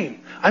you lame.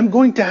 I'm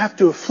going to have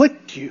to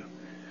afflict you.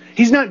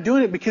 He's not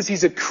doing it because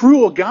He's a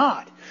cruel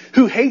God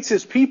who hates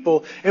His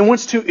people and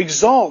wants to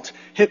exalt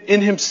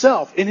in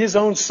Himself, in His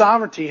own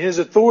sovereignty, His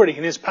authority,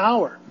 and His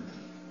power.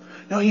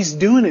 No, He's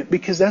doing it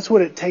because that's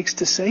what it takes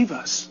to save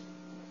us.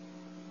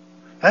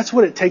 That's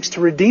what it takes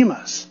to redeem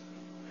us,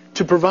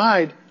 to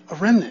provide a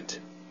remnant.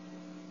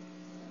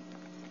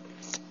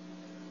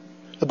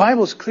 The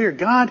Bible is clear.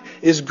 God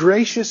is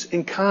gracious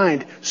and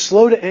kind,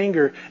 slow to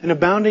anger, and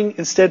abounding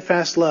in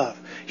steadfast love.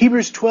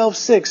 Hebrews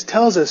 12:6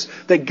 tells us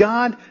that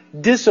God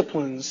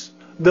disciplines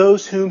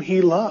those whom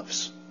He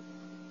loves.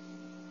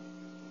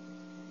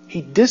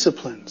 He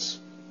disciplines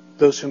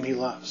those whom He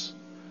loves.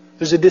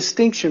 There's a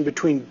distinction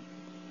between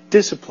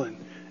discipline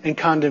and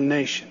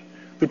condemnation,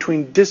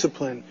 between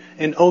discipline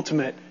and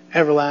ultimate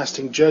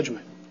everlasting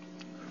judgment.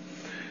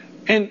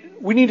 And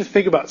we need to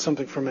think about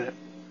something for a minute.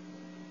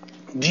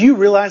 Do you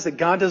realize that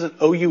God doesn't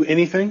owe you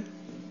anything?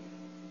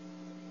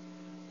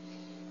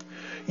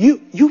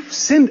 You've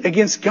sinned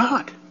against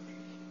God.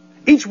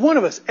 Each one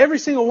of us, every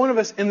single one of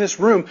us in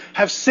this room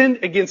have sinned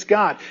against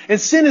God. And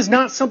sin is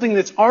not something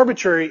that's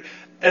arbitrary,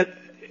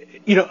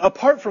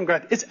 apart from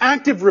God. It's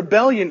active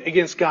rebellion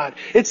against God.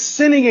 It's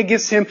sinning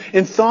against Him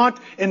in thought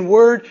and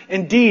word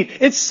and deed.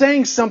 It's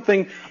saying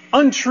something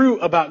untrue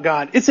about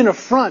God. It's an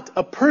affront,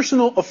 a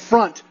personal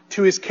affront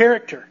to His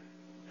character.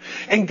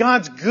 And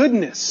God's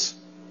goodness,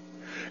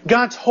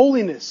 God's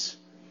holiness,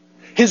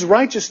 His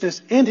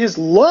righteousness, and His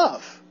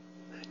love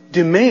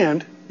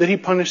demand that He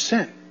punish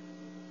sin.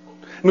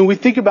 We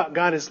think about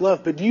God as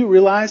love, but do you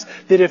realize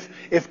that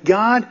if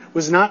God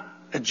was not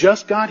a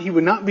just God, He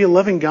would not be a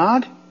loving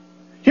God?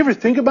 You ever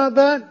think about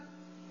that?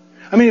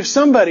 If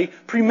somebody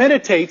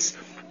premeditates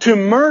to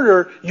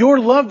murder your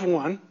loved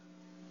one,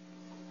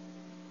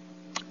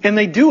 and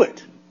they do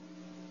it,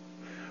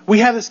 we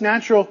have this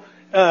natural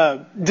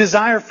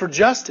desire for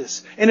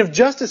justice. And if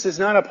justice is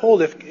not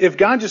upheld, if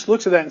God just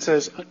looks at that and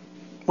says,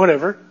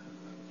 whatever,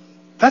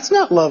 that's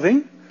not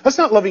loving. That's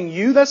not loving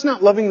you. That's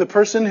not loving the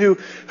person who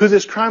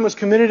this crime was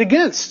committed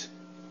against.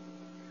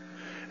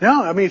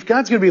 No, I mean, if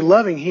God's going to be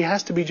loving, He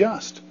has to be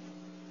just.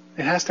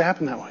 It has to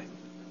happen that way.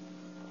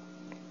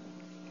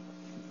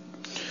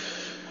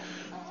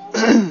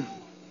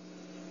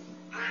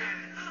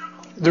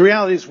 The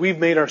reality is we've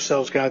made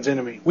ourselves God's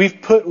enemy.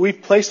 We've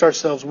placed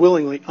ourselves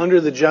willingly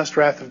under the just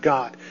wrath of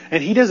God.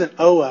 And He doesn't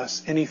owe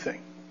us anything.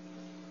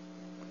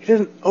 He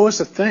doesn't owe us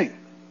a thing.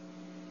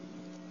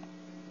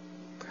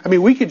 I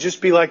mean, we could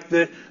just be like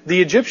the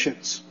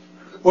Egyptians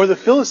or the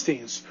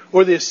Philistines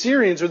or the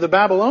Assyrians or the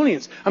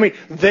Babylonians. I mean,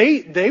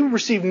 they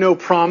received no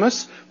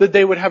promise that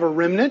they would have a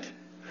remnant.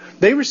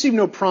 They received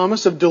no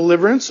promise of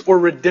deliverance or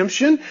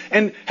redemption.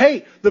 And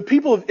hey, the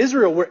people of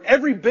Israel were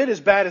every bit as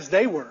bad as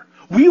they were.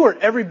 We were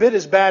every bit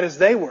as bad as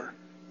they were.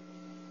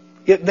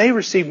 Yet they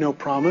received no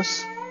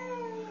promise.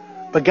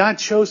 But God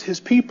chose His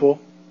people,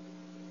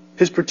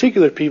 His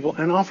particular people,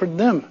 and offered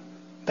them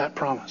that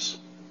promise.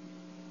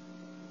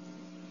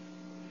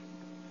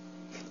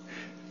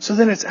 So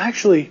then it's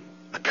actually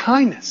a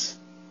kindness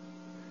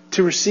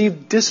to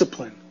receive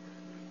discipline,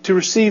 to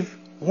receive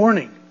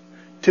warning,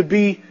 to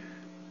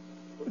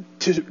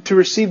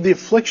receive the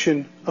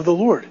affliction of the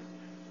Lord.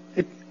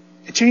 It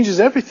changes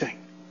everything.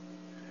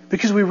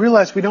 Because we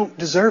realize we don't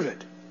deserve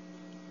it.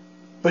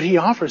 But He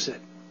offers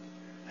it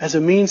as a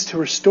means to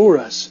restore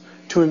us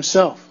to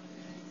Himself.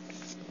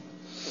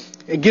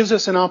 It gives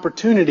us an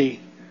opportunity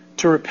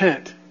to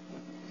repent.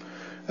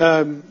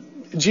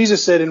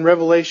 Jesus said in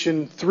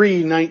Revelation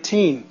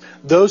 3:19,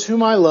 "Those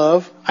whom I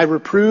love, I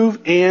reprove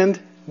and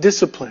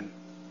discipline."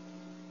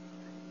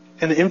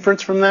 And the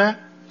inference from that,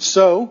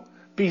 so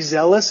be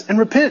zealous and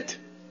repent.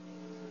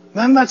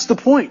 And that's the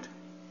point.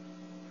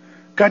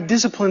 God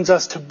disciplines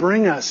us to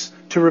bring us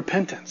to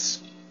repentance.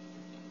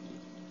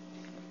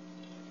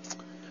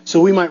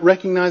 So we might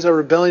recognize our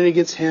rebellion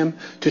against Him,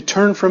 to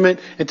turn from it,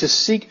 and to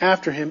seek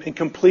after Him in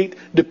complete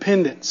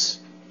dependence.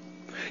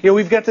 You know,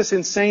 we've got this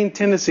insane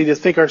tendency to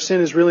think our sin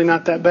is really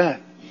not that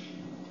bad.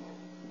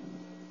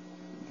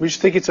 We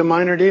just think it's a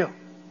minor deal.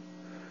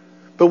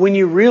 But when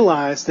you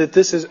realize that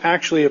this is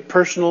actually a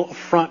personal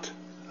affront,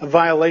 a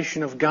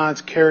violation of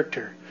God's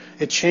character,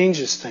 it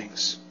changes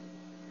things.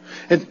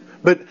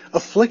 But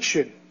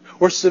affliction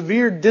or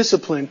severe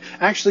discipline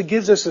actually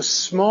gives us a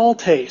small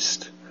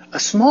taste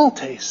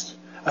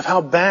of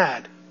how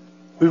bad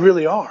we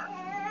really are.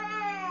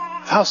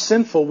 Of how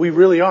sinful we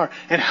really are.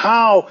 And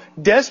how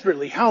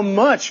desperately, how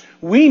much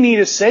we need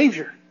a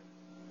Savior.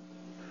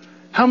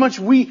 How much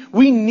we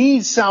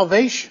need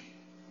salvation.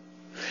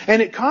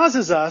 And it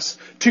causes us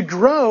to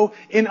grow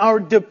in our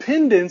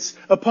dependence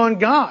upon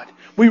God.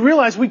 We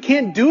realize we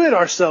can't do it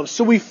ourselves,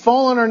 so we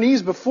fall on our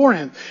knees before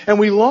Him. And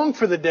we long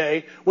for the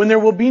day when there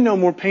will be no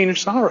more pain or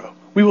sorrow.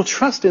 We will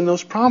trust in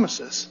those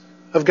promises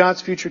of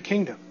God's future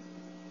kingdom.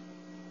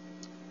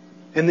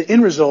 And the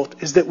end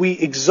result is that we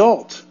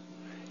exult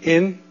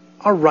in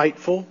our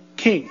rightful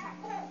King.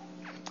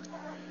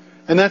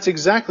 And that's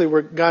exactly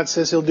what God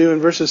says He'll do in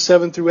verses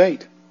 7 through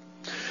 8.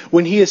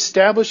 When He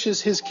establishes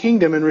His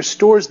kingdom and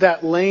restores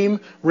that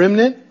lame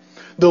remnant,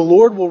 the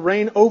Lord will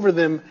reign over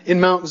them in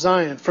Mount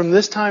Zion from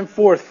this time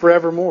forth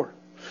forevermore.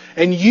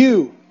 And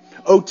you,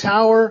 O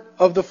tower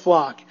of the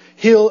flock,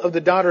 hill of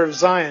the daughter of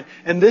Zion.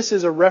 And this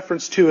is a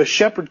reference to a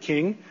shepherd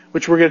king,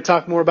 which we're going to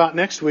talk more about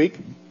next week.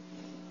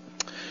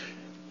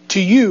 To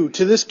you,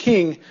 to this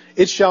king,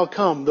 it shall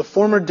come. The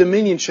former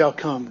dominion shall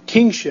come.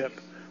 Kingship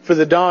for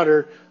the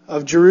daughter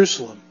of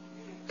Jerusalem.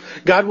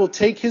 God will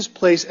take His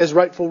place as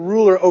rightful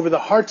ruler over the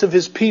hearts of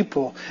His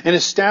people and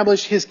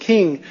establish His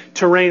king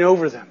to reign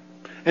over them.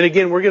 And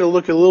again, we're going to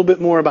look a little bit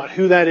more about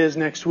who that is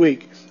next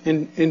week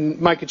in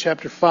Micah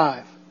chapter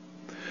 5.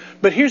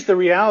 But here's the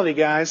reality,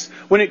 guys.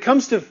 When it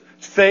comes to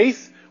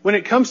faith, when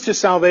it comes to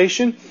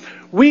salvation,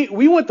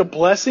 we want the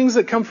blessings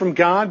that come from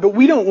God, but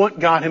we don't want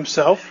God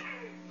Himself.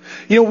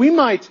 You know, we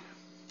might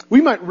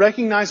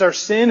recognize our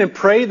sin and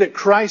pray that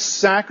Christ's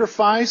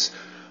sacrifice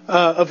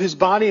of His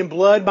body and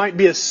blood might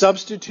be a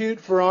substitute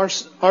for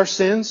our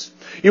sins.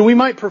 You know, we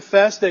might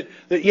profess that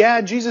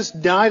Jesus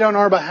died on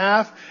our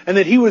behalf and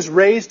that He was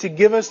raised to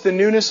give us the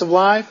newness of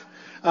life.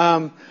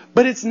 But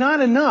it's not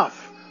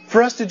enough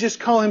for us to just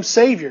call Him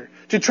Savior,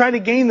 to try to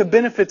gain the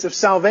benefits of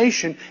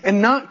salvation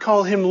and not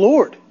call Him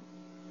Lord.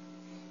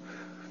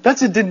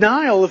 That's a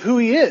denial of who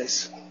He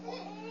is.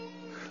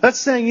 That's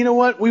saying, you know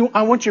what,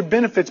 I want your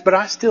benefits, but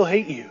I still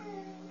hate you.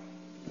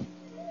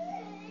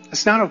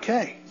 It's not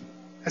okay.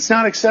 That's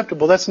not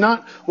acceptable. That's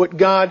not what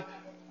God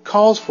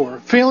calls for.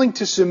 Failing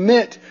to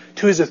submit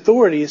to His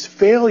authority is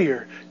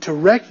failure to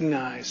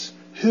recognize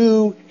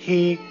who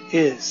He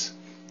is.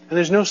 And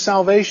there's no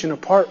salvation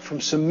apart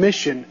from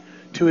submission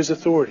to His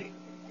authority.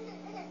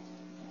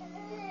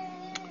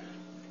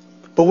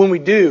 But when we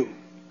do,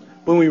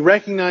 when we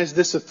recognize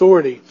this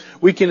authority,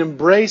 we can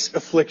embrace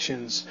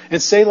afflictions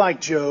and say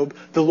like Job,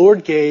 the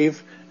Lord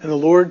gave and the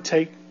Lord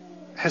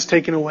has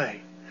taken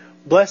away.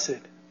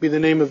 Blessed be the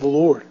name of the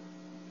Lord.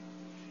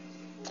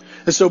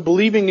 And so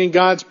believing in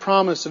God's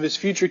promise of His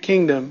future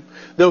kingdom,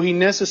 though He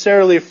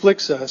necessarily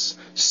afflicts us,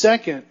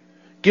 second,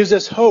 gives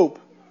us hope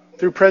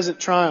through present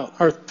trial.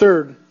 Or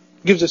third,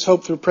 gives us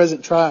hope through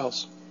present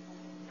trials.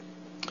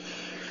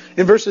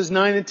 In verses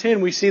 9 and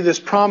 10, we see this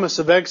promise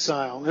of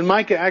exile. And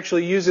Micah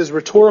actually uses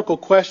rhetorical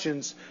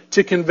questions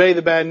to convey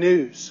the bad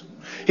news.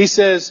 He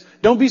says,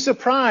 don't be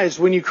surprised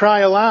when you cry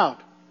aloud.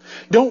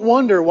 Don't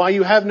wonder why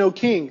you have no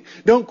king.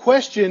 Don't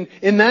question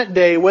in that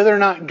day whether or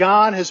not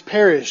God has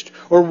perished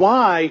or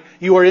why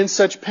you are in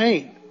such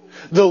pain.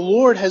 The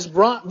Lord has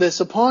brought this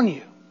upon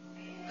you.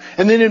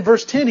 And then in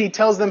verse 10, he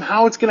tells them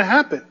how it's going to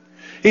happen.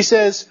 He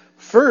says,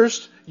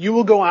 first, you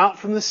will go out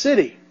from the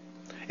city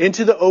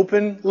into the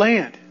open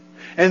land.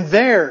 And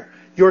there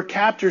your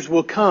captors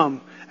will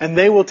come and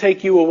they will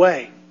take you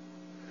away.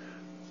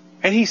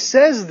 And he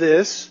says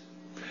this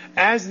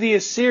as the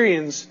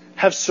Assyrians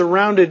have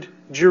surrounded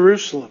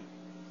Jerusalem.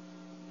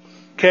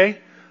 Okay?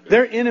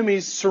 Their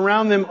enemies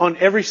surround them on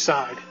every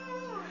side.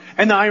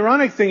 And the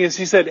ironic thing is,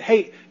 he said,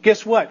 hey,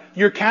 guess what?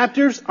 Your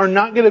captors are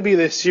not going to be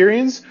the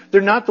Assyrians.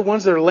 They're not the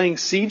ones that are laying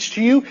siege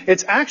to you.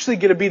 It's actually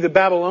going to be the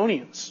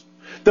Babylonians.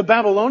 The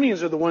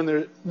Babylonians are the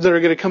ones that are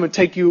going to come and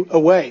take you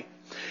away.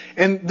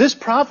 And this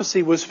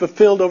prophecy was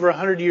fulfilled over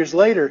 100 years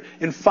later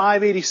in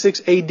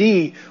 586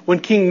 AD when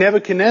King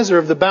Nebuchadnezzar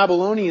of the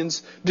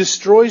Babylonians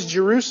destroys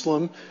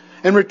Jerusalem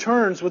and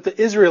returns with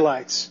the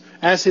Israelites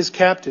as his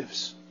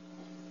captives.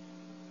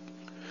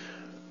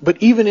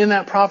 But even in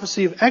that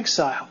prophecy of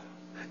exile,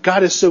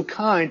 God is so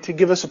kind to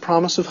give us a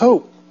promise of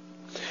hope.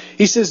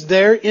 He says,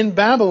 there in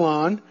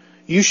Babylon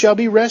you shall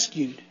be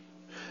rescued.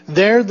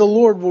 There the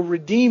Lord will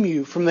redeem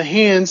you from the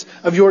hands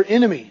of your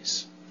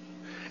enemies.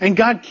 And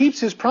God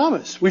keeps His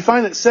promise. We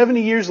find that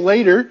 70 years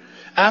later,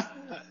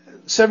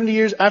 70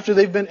 years after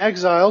they've been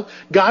exiled,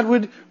 God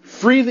would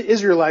free the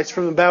Israelites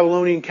from the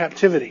Babylonian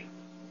captivity.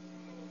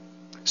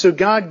 So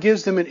God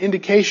gives them an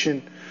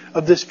indication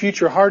of this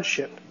future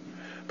hardship.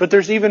 But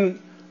there's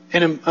even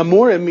a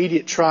more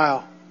immediate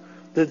trial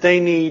that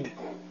they need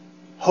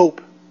hope,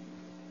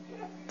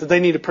 that they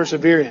need to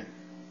persevere in.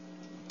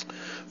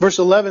 Verse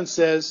 11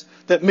 says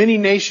that many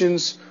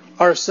nations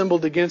are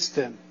assembled against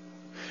them.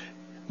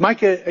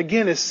 Micah,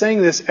 again, is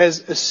saying this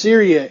as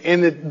Assyria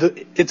and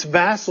its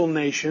vassal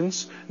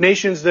nations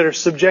that are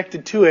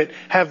subjected to it,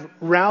 have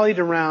rallied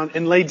around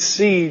and laid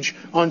siege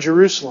on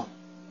Jerusalem.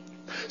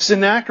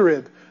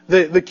 Sennacherib,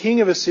 the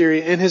king of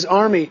Assyria, and his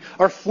army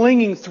are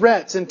flinging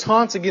threats and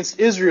taunts against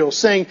Israel,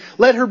 saying,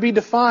 let her be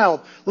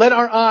defiled. Let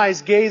our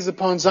eyes gaze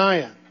upon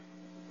Zion.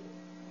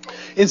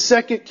 In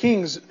 2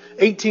 Kings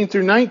 18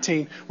 through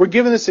 19, we're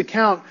given this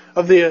account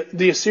of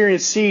the Assyrian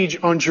siege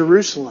on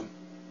Jerusalem.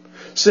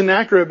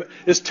 Sennacherib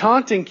is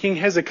taunting King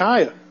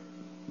Hezekiah.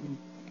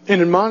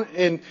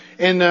 And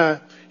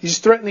he's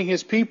threatening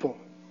his people.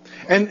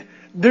 And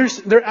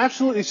they're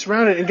absolutely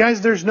surrounded. And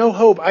guys, there's no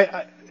hope.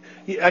 I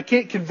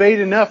can't convey it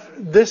enough.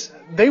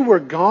 They were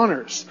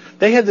goners.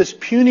 They had this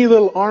puny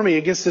little army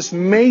against this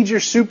major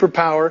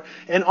superpower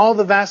and all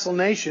the vassal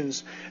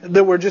nations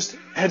that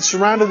had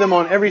surrounded them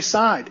on every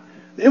side.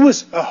 It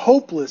was a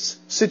hopeless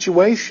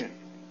situation.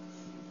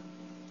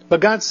 But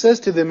God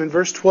says to them in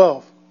verse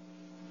 12,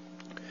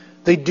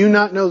 they do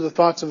not know the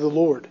thoughts of the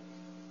Lord.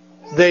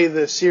 They,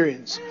 the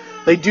Assyrians.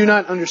 They do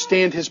not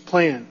understand His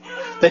plan,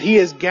 that He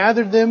has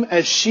gathered them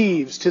as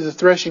sheaves to the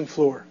threshing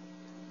floor.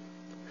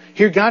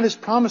 Here God is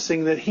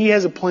promising that He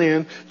has a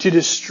plan to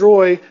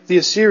destroy the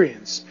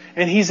Assyrians.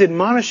 And He's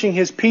admonishing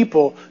His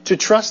people to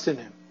trust in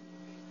Him.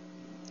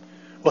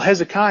 Well,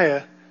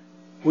 Hezekiah,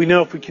 we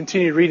know if we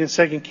continue to read in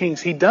 2 Kings,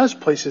 he does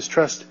place his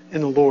trust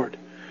in the Lord.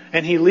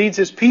 And he leads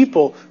his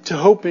people to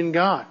hope in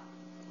God.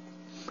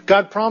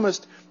 God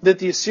promised that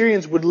the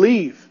Assyrians would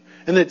leave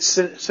and that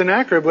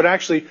Sennacherib would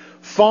actually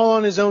fall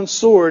on his own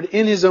sword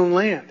in his own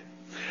land.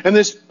 And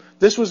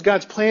this was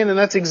God's plan, and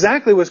that's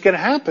exactly what's going to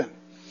happen.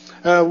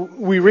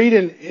 We read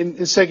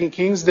in 2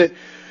 Kings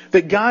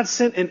that God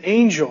sent an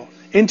angel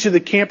into the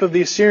camp of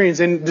the Assyrians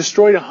and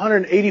destroyed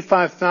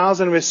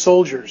 185,000 of his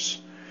soldiers.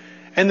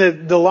 And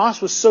the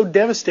loss was so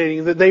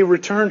devastating that they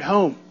returned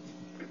home.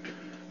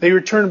 They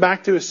returned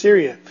back to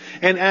Assyria.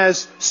 And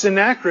as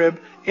Sennacherib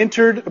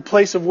entered a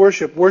place of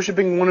worship,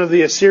 worshiping one of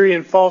the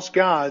Assyrian false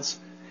gods,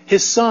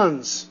 his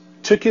sons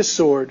took his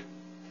sword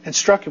and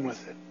struck him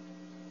with it.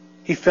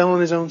 He fell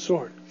on his own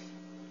sword.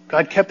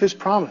 God kept His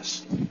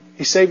promise.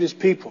 He saved His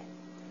people.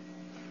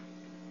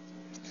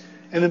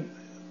 And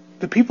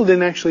the people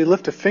didn't actually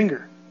lift a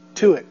finger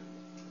to it.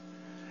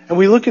 And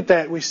we look at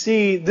that, we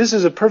see this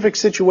is a perfect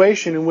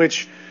situation in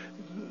which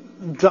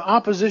the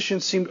opposition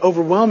seemed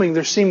overwhelming.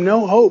 There seemed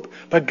no hope.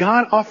 But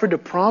God offered a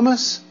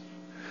promise.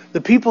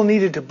 The people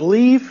needed to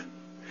believe.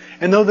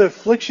 And though the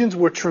afflictions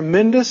were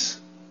tremendous,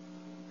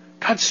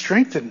 God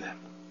strengthened them.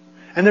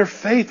 And their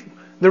faith,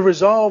 their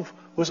resolve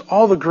was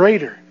all the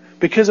greater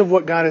because of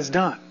what God has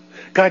done.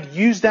 God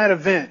used that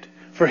event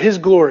for His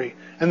glory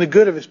and the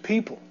good of His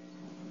people.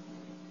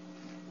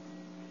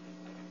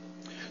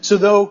 So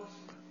though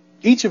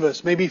each of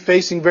us may be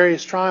facing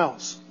various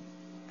trials,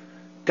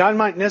 God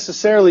might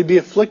necessarily be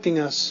afflicting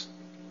us,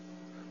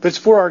 but it's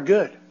for our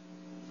good.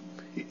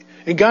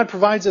 And God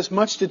provides us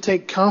much to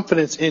take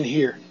confidence in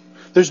here.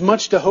 There's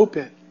much to hope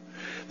in.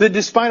 That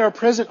despite our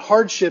present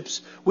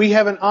hardships, we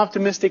have an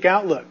optimistic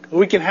outlook.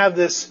 We can have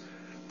this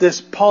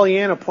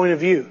Pollyanna point of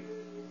view.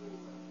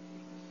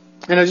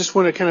 And I just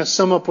want to kind of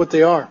sum up what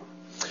they are.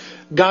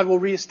 God will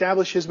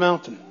reestablish His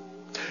mountain.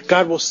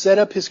 God will set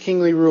up His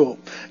kingly rule.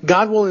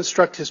 God will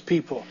instruct His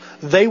people.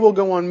 They will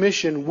go on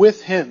mission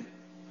with Him.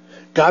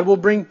 God will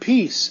bring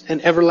peace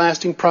and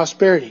everlasting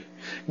prosperity.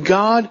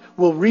 God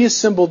will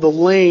reassemble the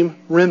lame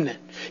remnant.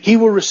 He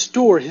will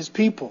restore His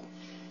people.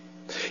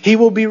 They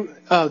will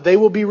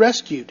be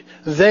rescued.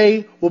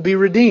 They will be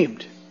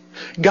redeemed.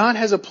 God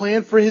has a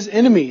plan for His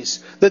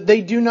enemies that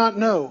they do not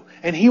know,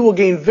 and He will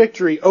gain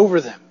victory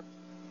over them.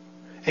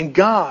 And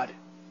God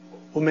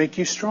will make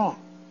you strong.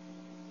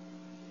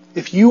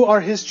 If you are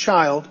His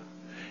child,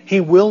 He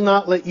will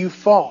not let you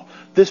fall.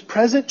 This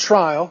present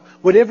trial,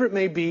 whatever it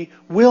may be,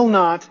 will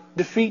not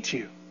defeat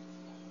you.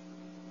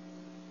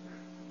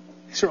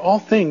 These are all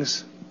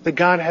things that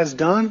God has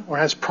done or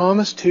has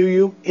promised to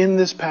you in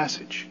this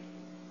passage.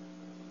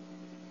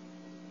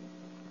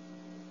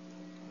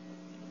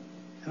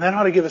 And that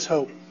ought to give us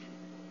hope.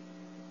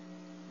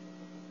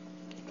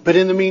 But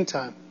in the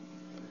meantime,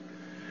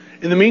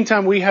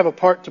 we have a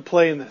part to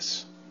play in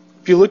this.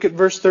 If you look at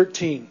verse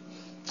 13,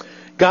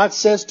 God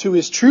says to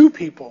His true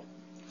people,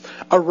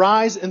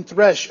 "Arise and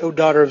thresh, O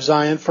daughter of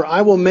Zion, for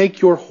I will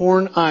make your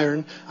horn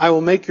iron, I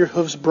will make your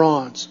hoofs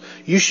bronze.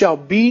 You shall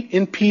beat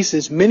in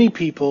pieces many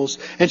peoples,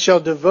 and shall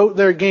devote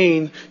their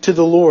gain to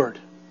the Lord,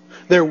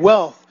 their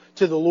wealth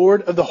to the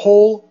Lord of the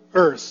whole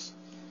earth."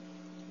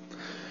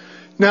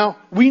 Now,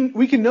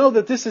 we can know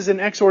that this is an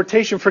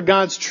exhortation for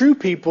God's true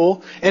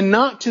people and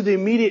not to the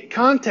immediate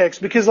context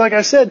because, like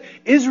I said,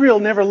 Israel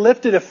never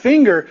lifted a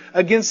finger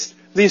against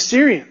the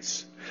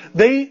Assyrians.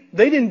 They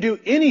didn't do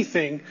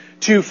anything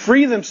to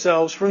free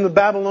themselves from the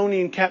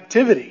Babylonian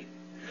captivity.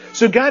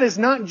 So God is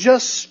not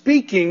just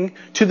speaking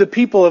to the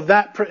people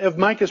of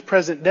Micah's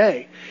present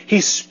day.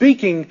 He's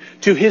speaking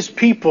to His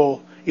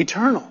people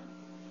eternal.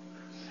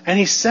 And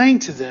He's saying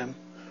to them,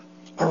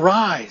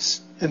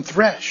 "Arise and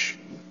thresh."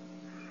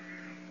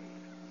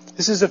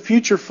 This is a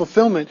future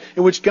fulfillment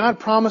in which God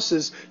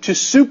promises to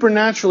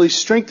supernaturally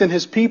strengthen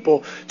His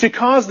people, to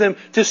cause them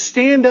to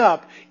stand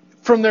up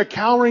from their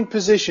cowering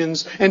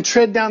positions and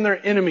tread down their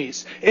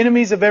enemies.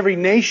 Enemies of every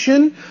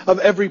nation, of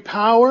every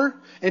power,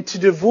 and to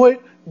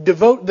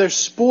devote their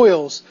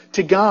spoils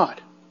to God.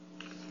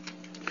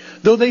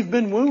 Though they've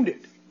been wounded,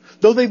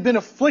 though they've been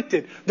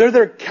afflicted, though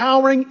they're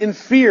cowering in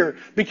fear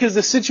because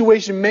the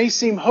situation may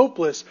seem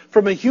hopeless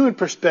from a human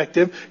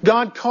perspective,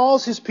 God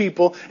calls His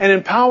people and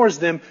empowers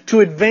them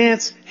to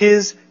advance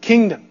His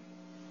kingdom.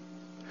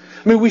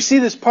 I mean, we see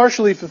this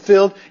partially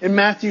fulfilled in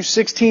Matthew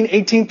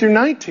 16:18 through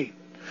 19.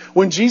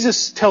 When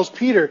Jesus tells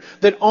Peter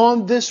that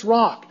on this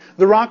rock,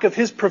 the rock of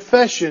his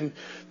profession,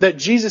 that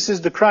Jesus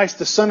is the Christ,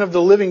 the Son of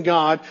the living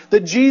God,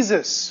 that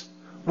Jesus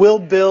will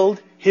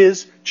build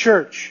His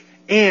church.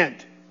 And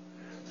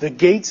the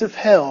gates of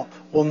hell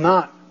will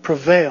not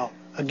prevail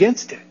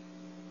against it.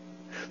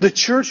 The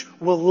church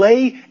will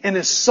lay an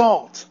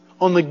assault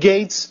on the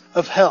gates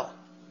of hell.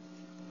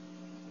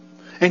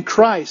 And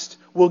Christ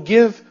will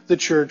give the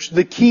church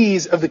the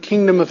keys of the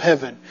kingdom of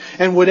heaven.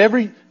 And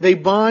whatever they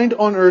bind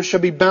on earth shall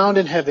be bound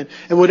in heaven.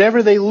 And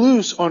whatever they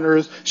loose on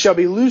earth shall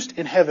be loosed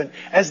in heaven,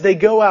 as they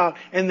go out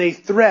and they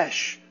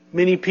thresh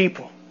many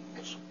people.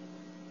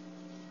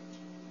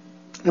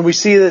 And we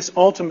see this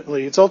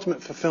its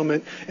ultimate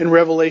fulfillment in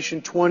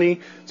Revelation 20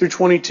 through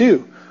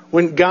 22,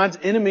 when God's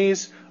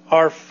enemies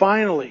are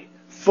finally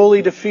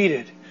fully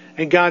defeated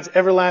and God's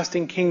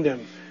everlasting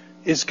kingdom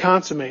is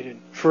consummated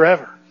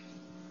forever.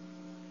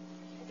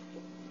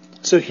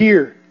 So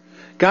here,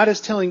 God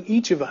is telling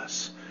each of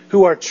us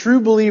who are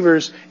true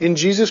believers in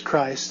Jesus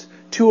Christ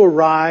to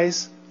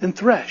arise and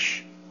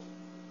thresh.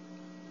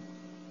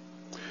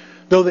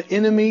 Though the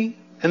enemy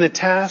and the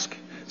task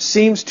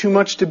seems too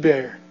much to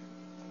bear,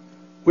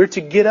 we're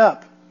to get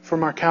up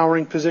from our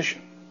cowering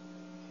position.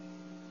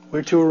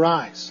 We're to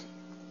arise.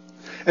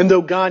 And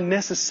though God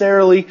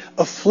necessarily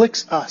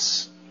afflicts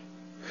us,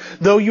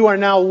 though you are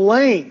now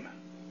lame,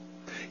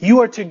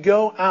 you are to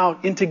go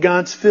out into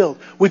God's field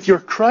with your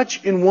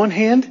crutch in one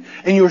hand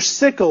and your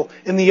sickle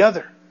in the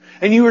other.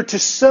 And you are to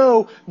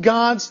sow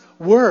God's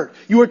word.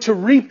 You are to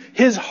reap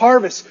His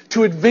harvest,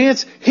 to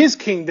advance His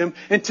kingdom,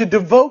 and to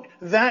devote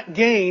that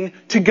gain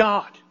to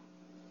God.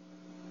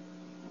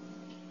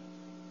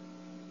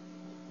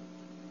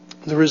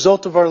 The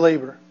result of our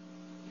labor,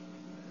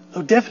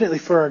 though definitely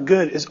for our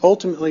good, is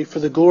ultimately for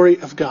the glory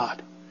of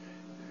God.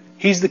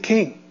 He's the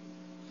King.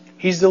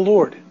 He's the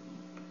Lord.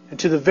 And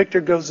to the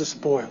victor goes the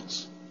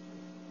spoils.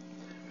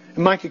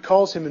 And Micah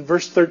calls Him in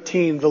verse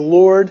 13, the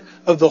Lord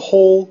of the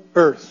whole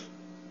earth.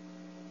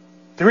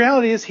 The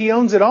reality is He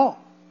owns it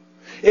all.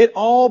 It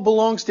all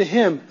belongs to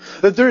Him.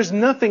 That there is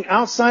nothing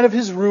outside of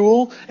His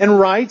rule and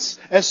rights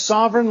as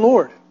sovereign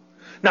Lord.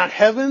 Not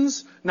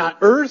heavens, not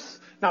earth,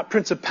 not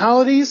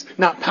principalities,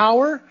 not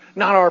power,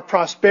 not our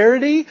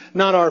prosperity,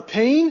 not our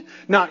pain,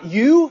 not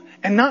you,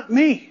 and not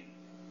me.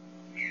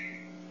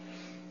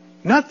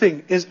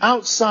 Nothing is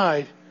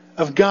outside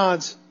of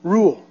God's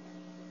rule.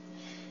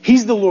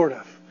 He's the Lord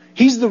of.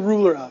 He's the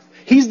ruler of.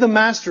 He's the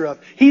master of.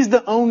 He's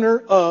the owner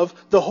of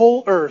the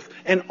whole earth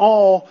and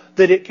all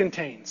that it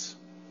contains.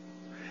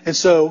 And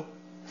so,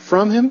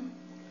 from Him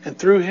and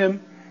through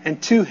Him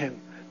and to Him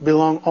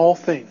belong all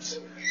things.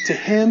 To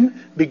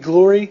Him be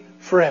glory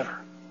forever.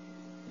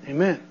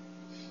 Amen.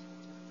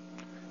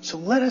 So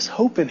let us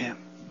hope in Him.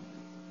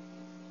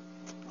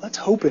 Let's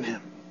hope in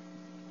Him.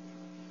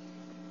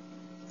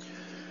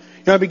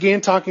 You know, I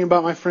began talking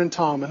about my friend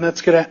Tom, and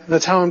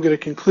that's how I'm going to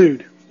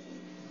conclude.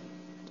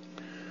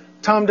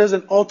 Tom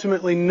doesn't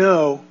ultimately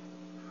know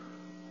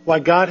why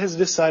God has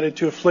decided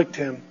to afflict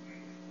him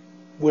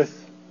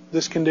with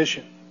this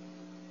condition.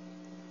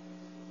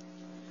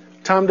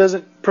 Tom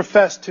doesn't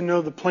profess to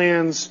know the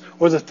plans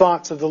or the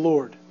thoughts of the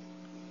Lord.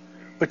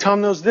 But Tom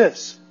knows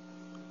this.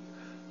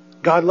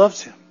 God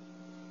loves him.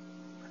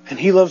 And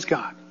he loves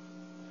God.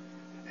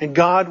 And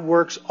God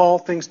works all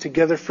things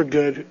together for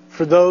good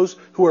for those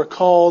who are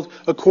called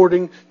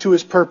according to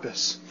His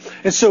purpose.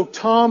 And so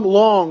Tom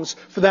longs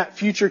for that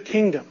future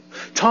kingdom.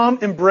 Tom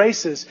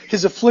embraces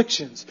his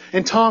afflictions.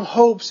 And Tom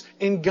hopes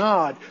in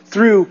God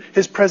through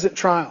his present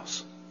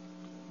trials.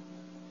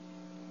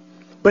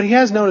 But he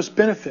has noticed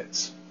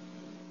benefits.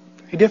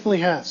 He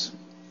definitely has.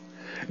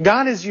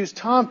 God has used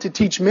Tom to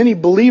teach many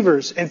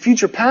believers and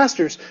future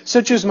pastors,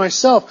 such as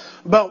myself,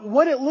 about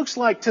what it looks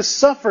like to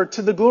suffer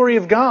to the glory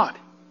of God.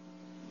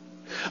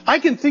 I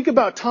can think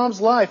about Tom's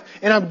life,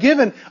 and I'm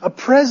given a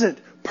present,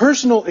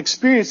 personal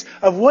experience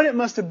of what it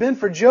must have been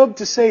for Job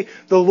to say,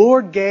 "The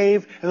Lord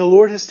gave, and the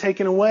Lord has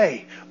taken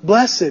away.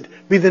 Blessed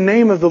be the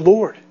name of the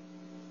Lord."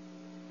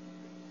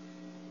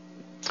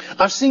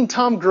 I've seen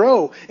Tom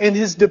grow in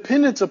his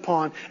dependence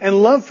upon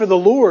and love for the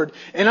Lord,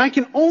 and I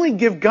can only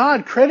give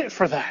God credit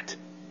for that.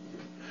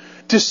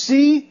 To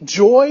see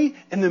joy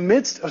in the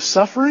midst of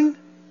suffering?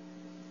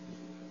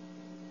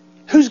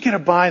 Who's going to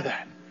buy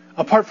that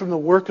apart from the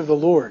work of the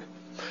Lord?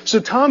 So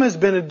Tom has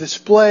been a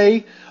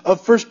display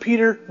of 1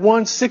 Peter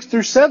 1, 6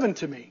 through 7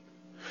 to me.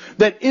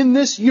 That in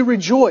this you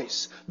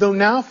rejoice, though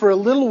now for a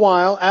little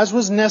while, as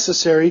was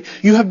necessary,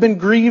 you have been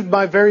grieved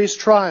by various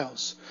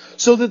trials,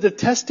 so that the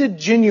tested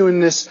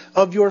genuineness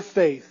of your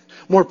faith,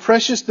 more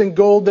precious than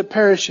gold that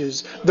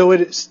perishes, though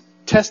it is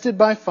tested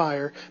by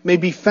fire, may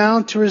be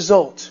found to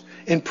result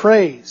in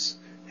praise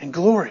and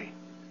glory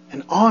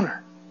and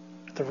honor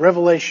at the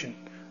revelation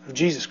of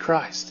Jesus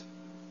Christ.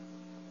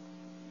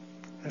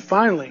 And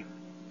finally,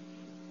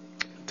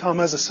 Tom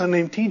has a son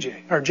named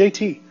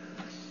JT,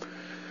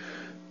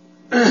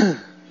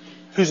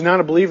 who's not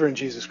a believer in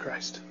Jesus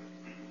Christ.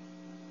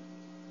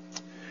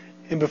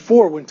 And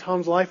before, when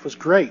Tom's life was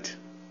great,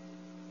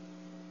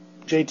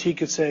 JT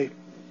could say,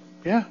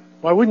 "Yeah,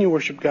 why wouldn't you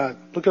worship God?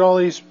 Look at all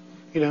He's,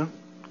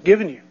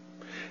 given you."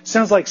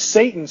 Sounds like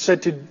Satan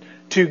said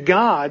to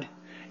God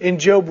in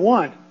Job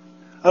 1,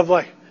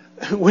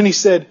 when he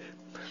said,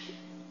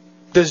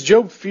 "Does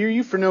Job fear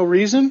you for no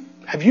reason?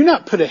 Have you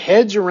not put a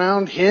hedge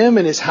around him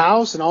and his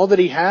house and all that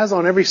he has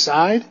on every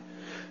side?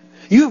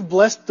 You have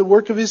blessed the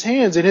work of his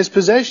hands, and his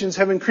possessions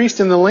have increased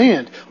in the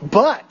land.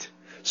 But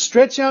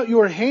stretch out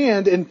your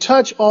hand and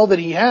touch all that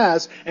he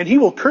has, and he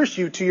will curse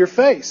you to your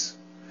face."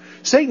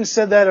 Satan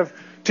said that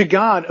to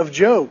God of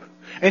Job.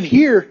 And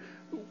here,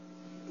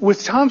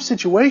 with Tom's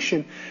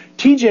situation,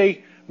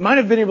 TJ might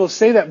have been able to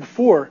say that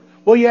before.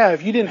 Well, yeah,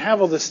 if you didn't have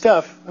all this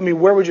stuff,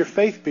 where would your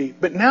faith be?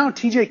 But now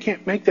TJ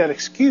can't make that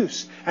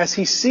excuse as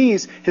he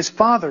sees his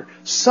father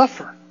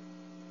suffer.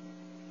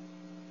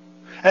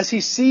 As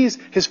he sees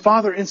his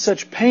father in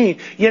such pain,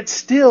 yet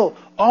still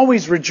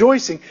always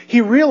rejoicing, he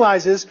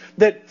realizes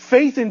that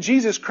faith in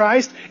Jesus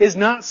Christ is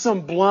not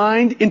some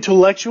blind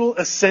intellectual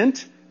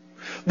assent.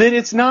 That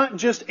it's not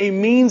just a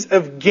means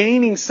of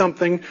gaining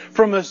something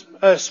from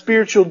a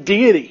spiritual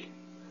deity,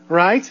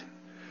 right?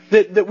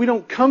 That we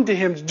don't come to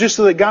Him just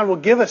so that God will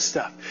give us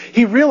stuff.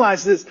 He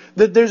realizes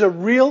that there's a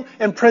real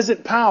and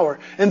present power.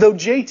 And though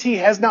JT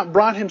has not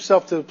brought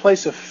himself to the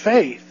place of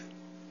faith,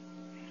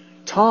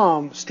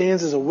 Tom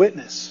stands as a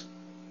witness,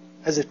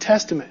 as a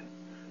testament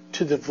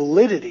to the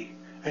validity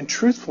and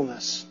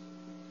truthfulness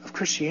of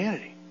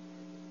Christianity,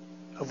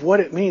 of what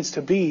it means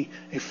to be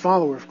a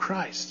follower of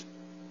Christ.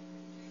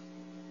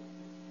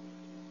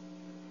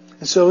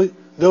 And so,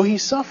 though he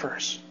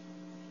suffers,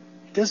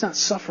 he does not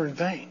suffer in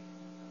vain.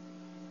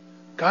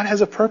 God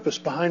has a purpose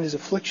behind his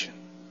affliction.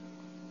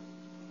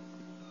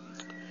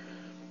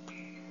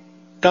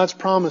 God's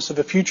promise of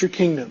a future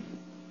kingdom,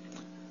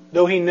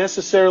 though He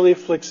necessarily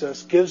afflicts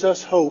us, gives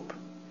us hope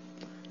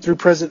through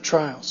present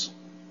trials.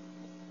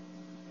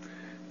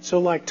 So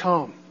like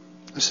Tom,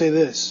 I say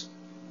this: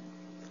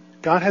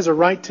 God has a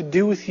right to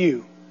do with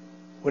you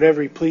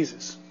whatever He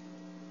pleases.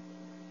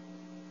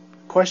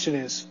 The question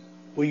is,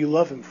 will you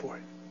love Him for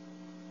it?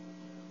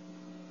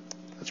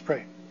 Let's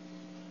pray.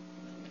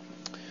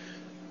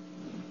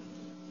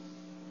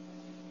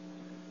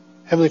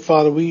 Heavenly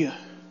Father, we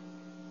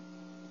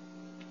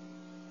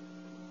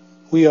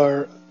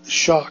are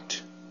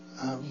shocked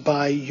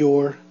by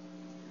Your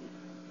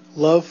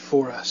love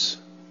for us.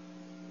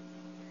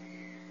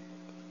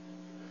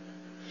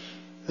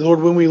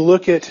 Lord, when we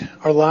look at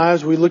our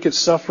lives, we look at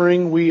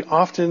suffering, we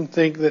often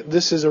think that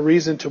this is a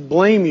reason to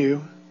blame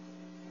you,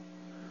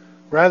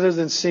 rather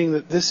than seeing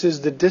that this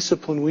is the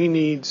discipline we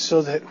need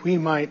so that we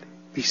might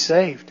be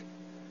saved,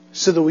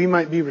 so that we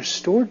might be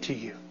restored to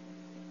you.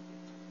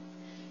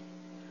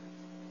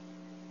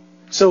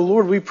 So,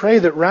 Lord, we pray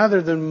that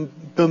rather than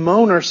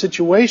bemoan our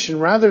situation,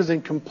 rather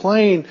than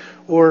complain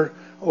or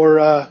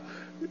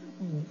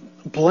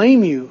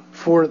blame you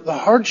for the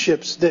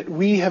hardships that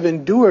we have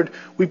endured,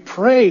 we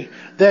pray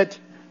that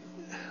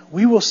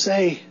we will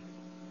say,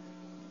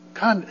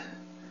 God,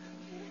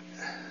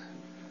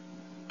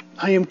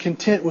 I am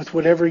content with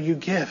whatever you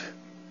give.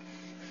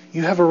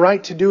 You have a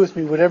right to do with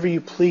me whatever you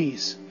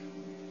please.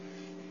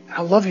 And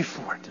I love you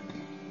for it.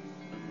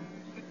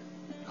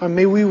 God,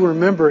 may we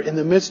remember in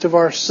the midst of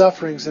our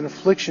sufferings and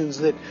afflictions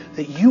that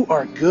you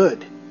are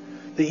good,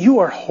 that you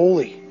are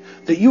holy,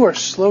 that you are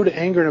slow to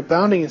anger and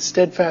abounding in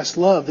steadfast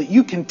love, that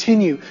you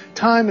continue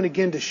time and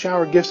again to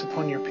shower gifts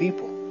upon your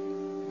people.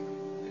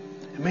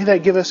 And may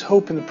that give us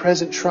hope in the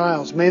present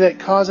trials. May that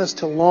cause us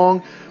to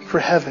long for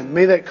heaven.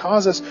 May that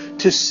cause us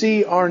to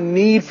see our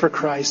need for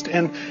Christ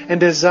and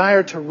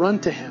desire to run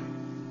to Him.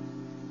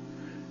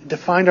 And to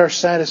find our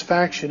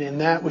satisfaction in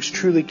that which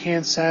truly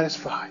can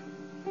satisfy.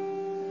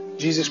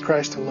 Jesus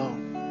Christ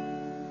alone.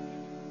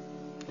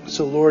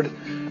 So Lord,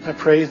 I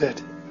pray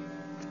that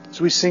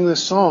as we sing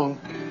this song,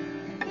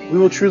 we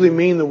will truly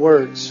mean the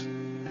words,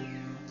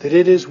 that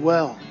it is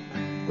well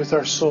with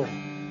our soul,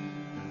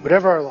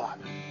 whatever our lot.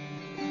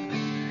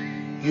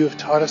 You have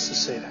taught us to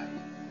say that.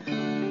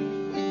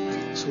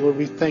 So Lord,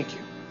 we thank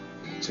you.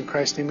 It's in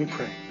Christ's name we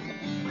pray.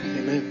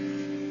 Amen.